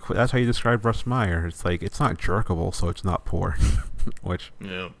 That's how you describe Russ Meyer. It's like it's not jerkable, so it's not porn. Which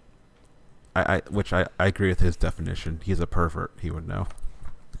I agree with his definition. He's a pervert. He would know.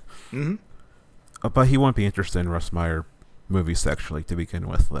 Mm-hmm. But he won't be interested in Russ Meyer movies sexually to begin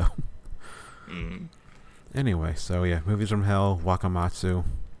with, though. Mm-hmm. Anyway, so yeah, Movies from Hell, Wakamatsu.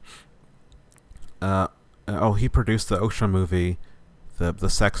 He produced the OSHA movie, the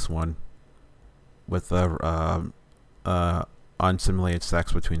sex one, with the unsimulated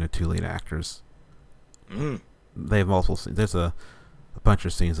sex between the two lead actors. Mm. They have multiple scenes. There's a bunch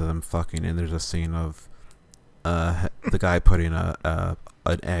of scenes of them fucking, and there's a scene of the guy putting an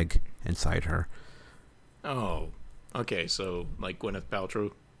egg inside her. Oh, okay. So like Gwyneth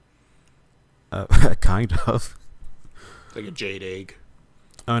Paltrow, kind of. like a jade egg.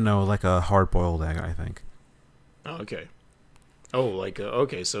 Oh no, like a hard-boiled egg, I think. Oh, okay. Oh, like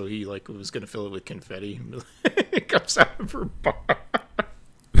okay. So he like was gonna fill it with confetti. It comes out of her bar.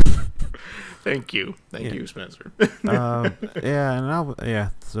 Thank you, Spencer.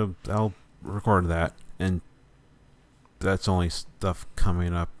 So I'll record that, and that's only stuff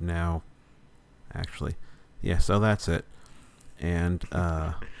coming up now. Actually, yeah. So that's it, and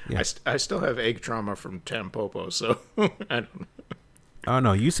I still have egg trauma from Tampopo, so I don't. Oh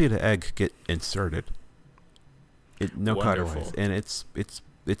no, you see the egg get inserted. No cutaways, and it's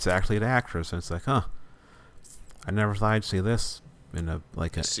actually the actress, and it's like, huh? I never thought I'd see this in a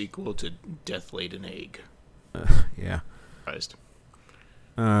sequel to Death Laid an Egg. Yeah. Surprised.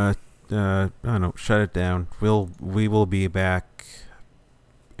 I don't know. Shut it down. We will be back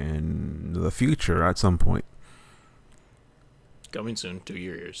in the future at some point. Coming soon to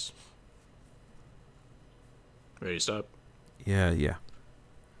your ears. Ready to stop? Yeah.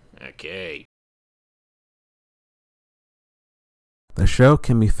 Okay. The show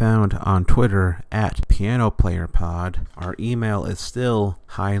can be found on Twitter at PianoPlayerPod. Our email is still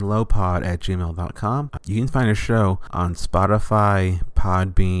highandlowpod@gmail.com. You can find the show on Spotify,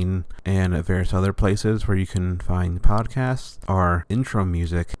 Podbean, and various other places where you can find podcasts. Our intro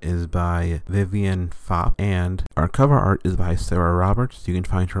music is by Vivian Fopp, and our cover art is by Sarah Roberts. You can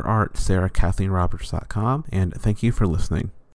find her art, sarahkathleenroberts.com, and thank you for listening.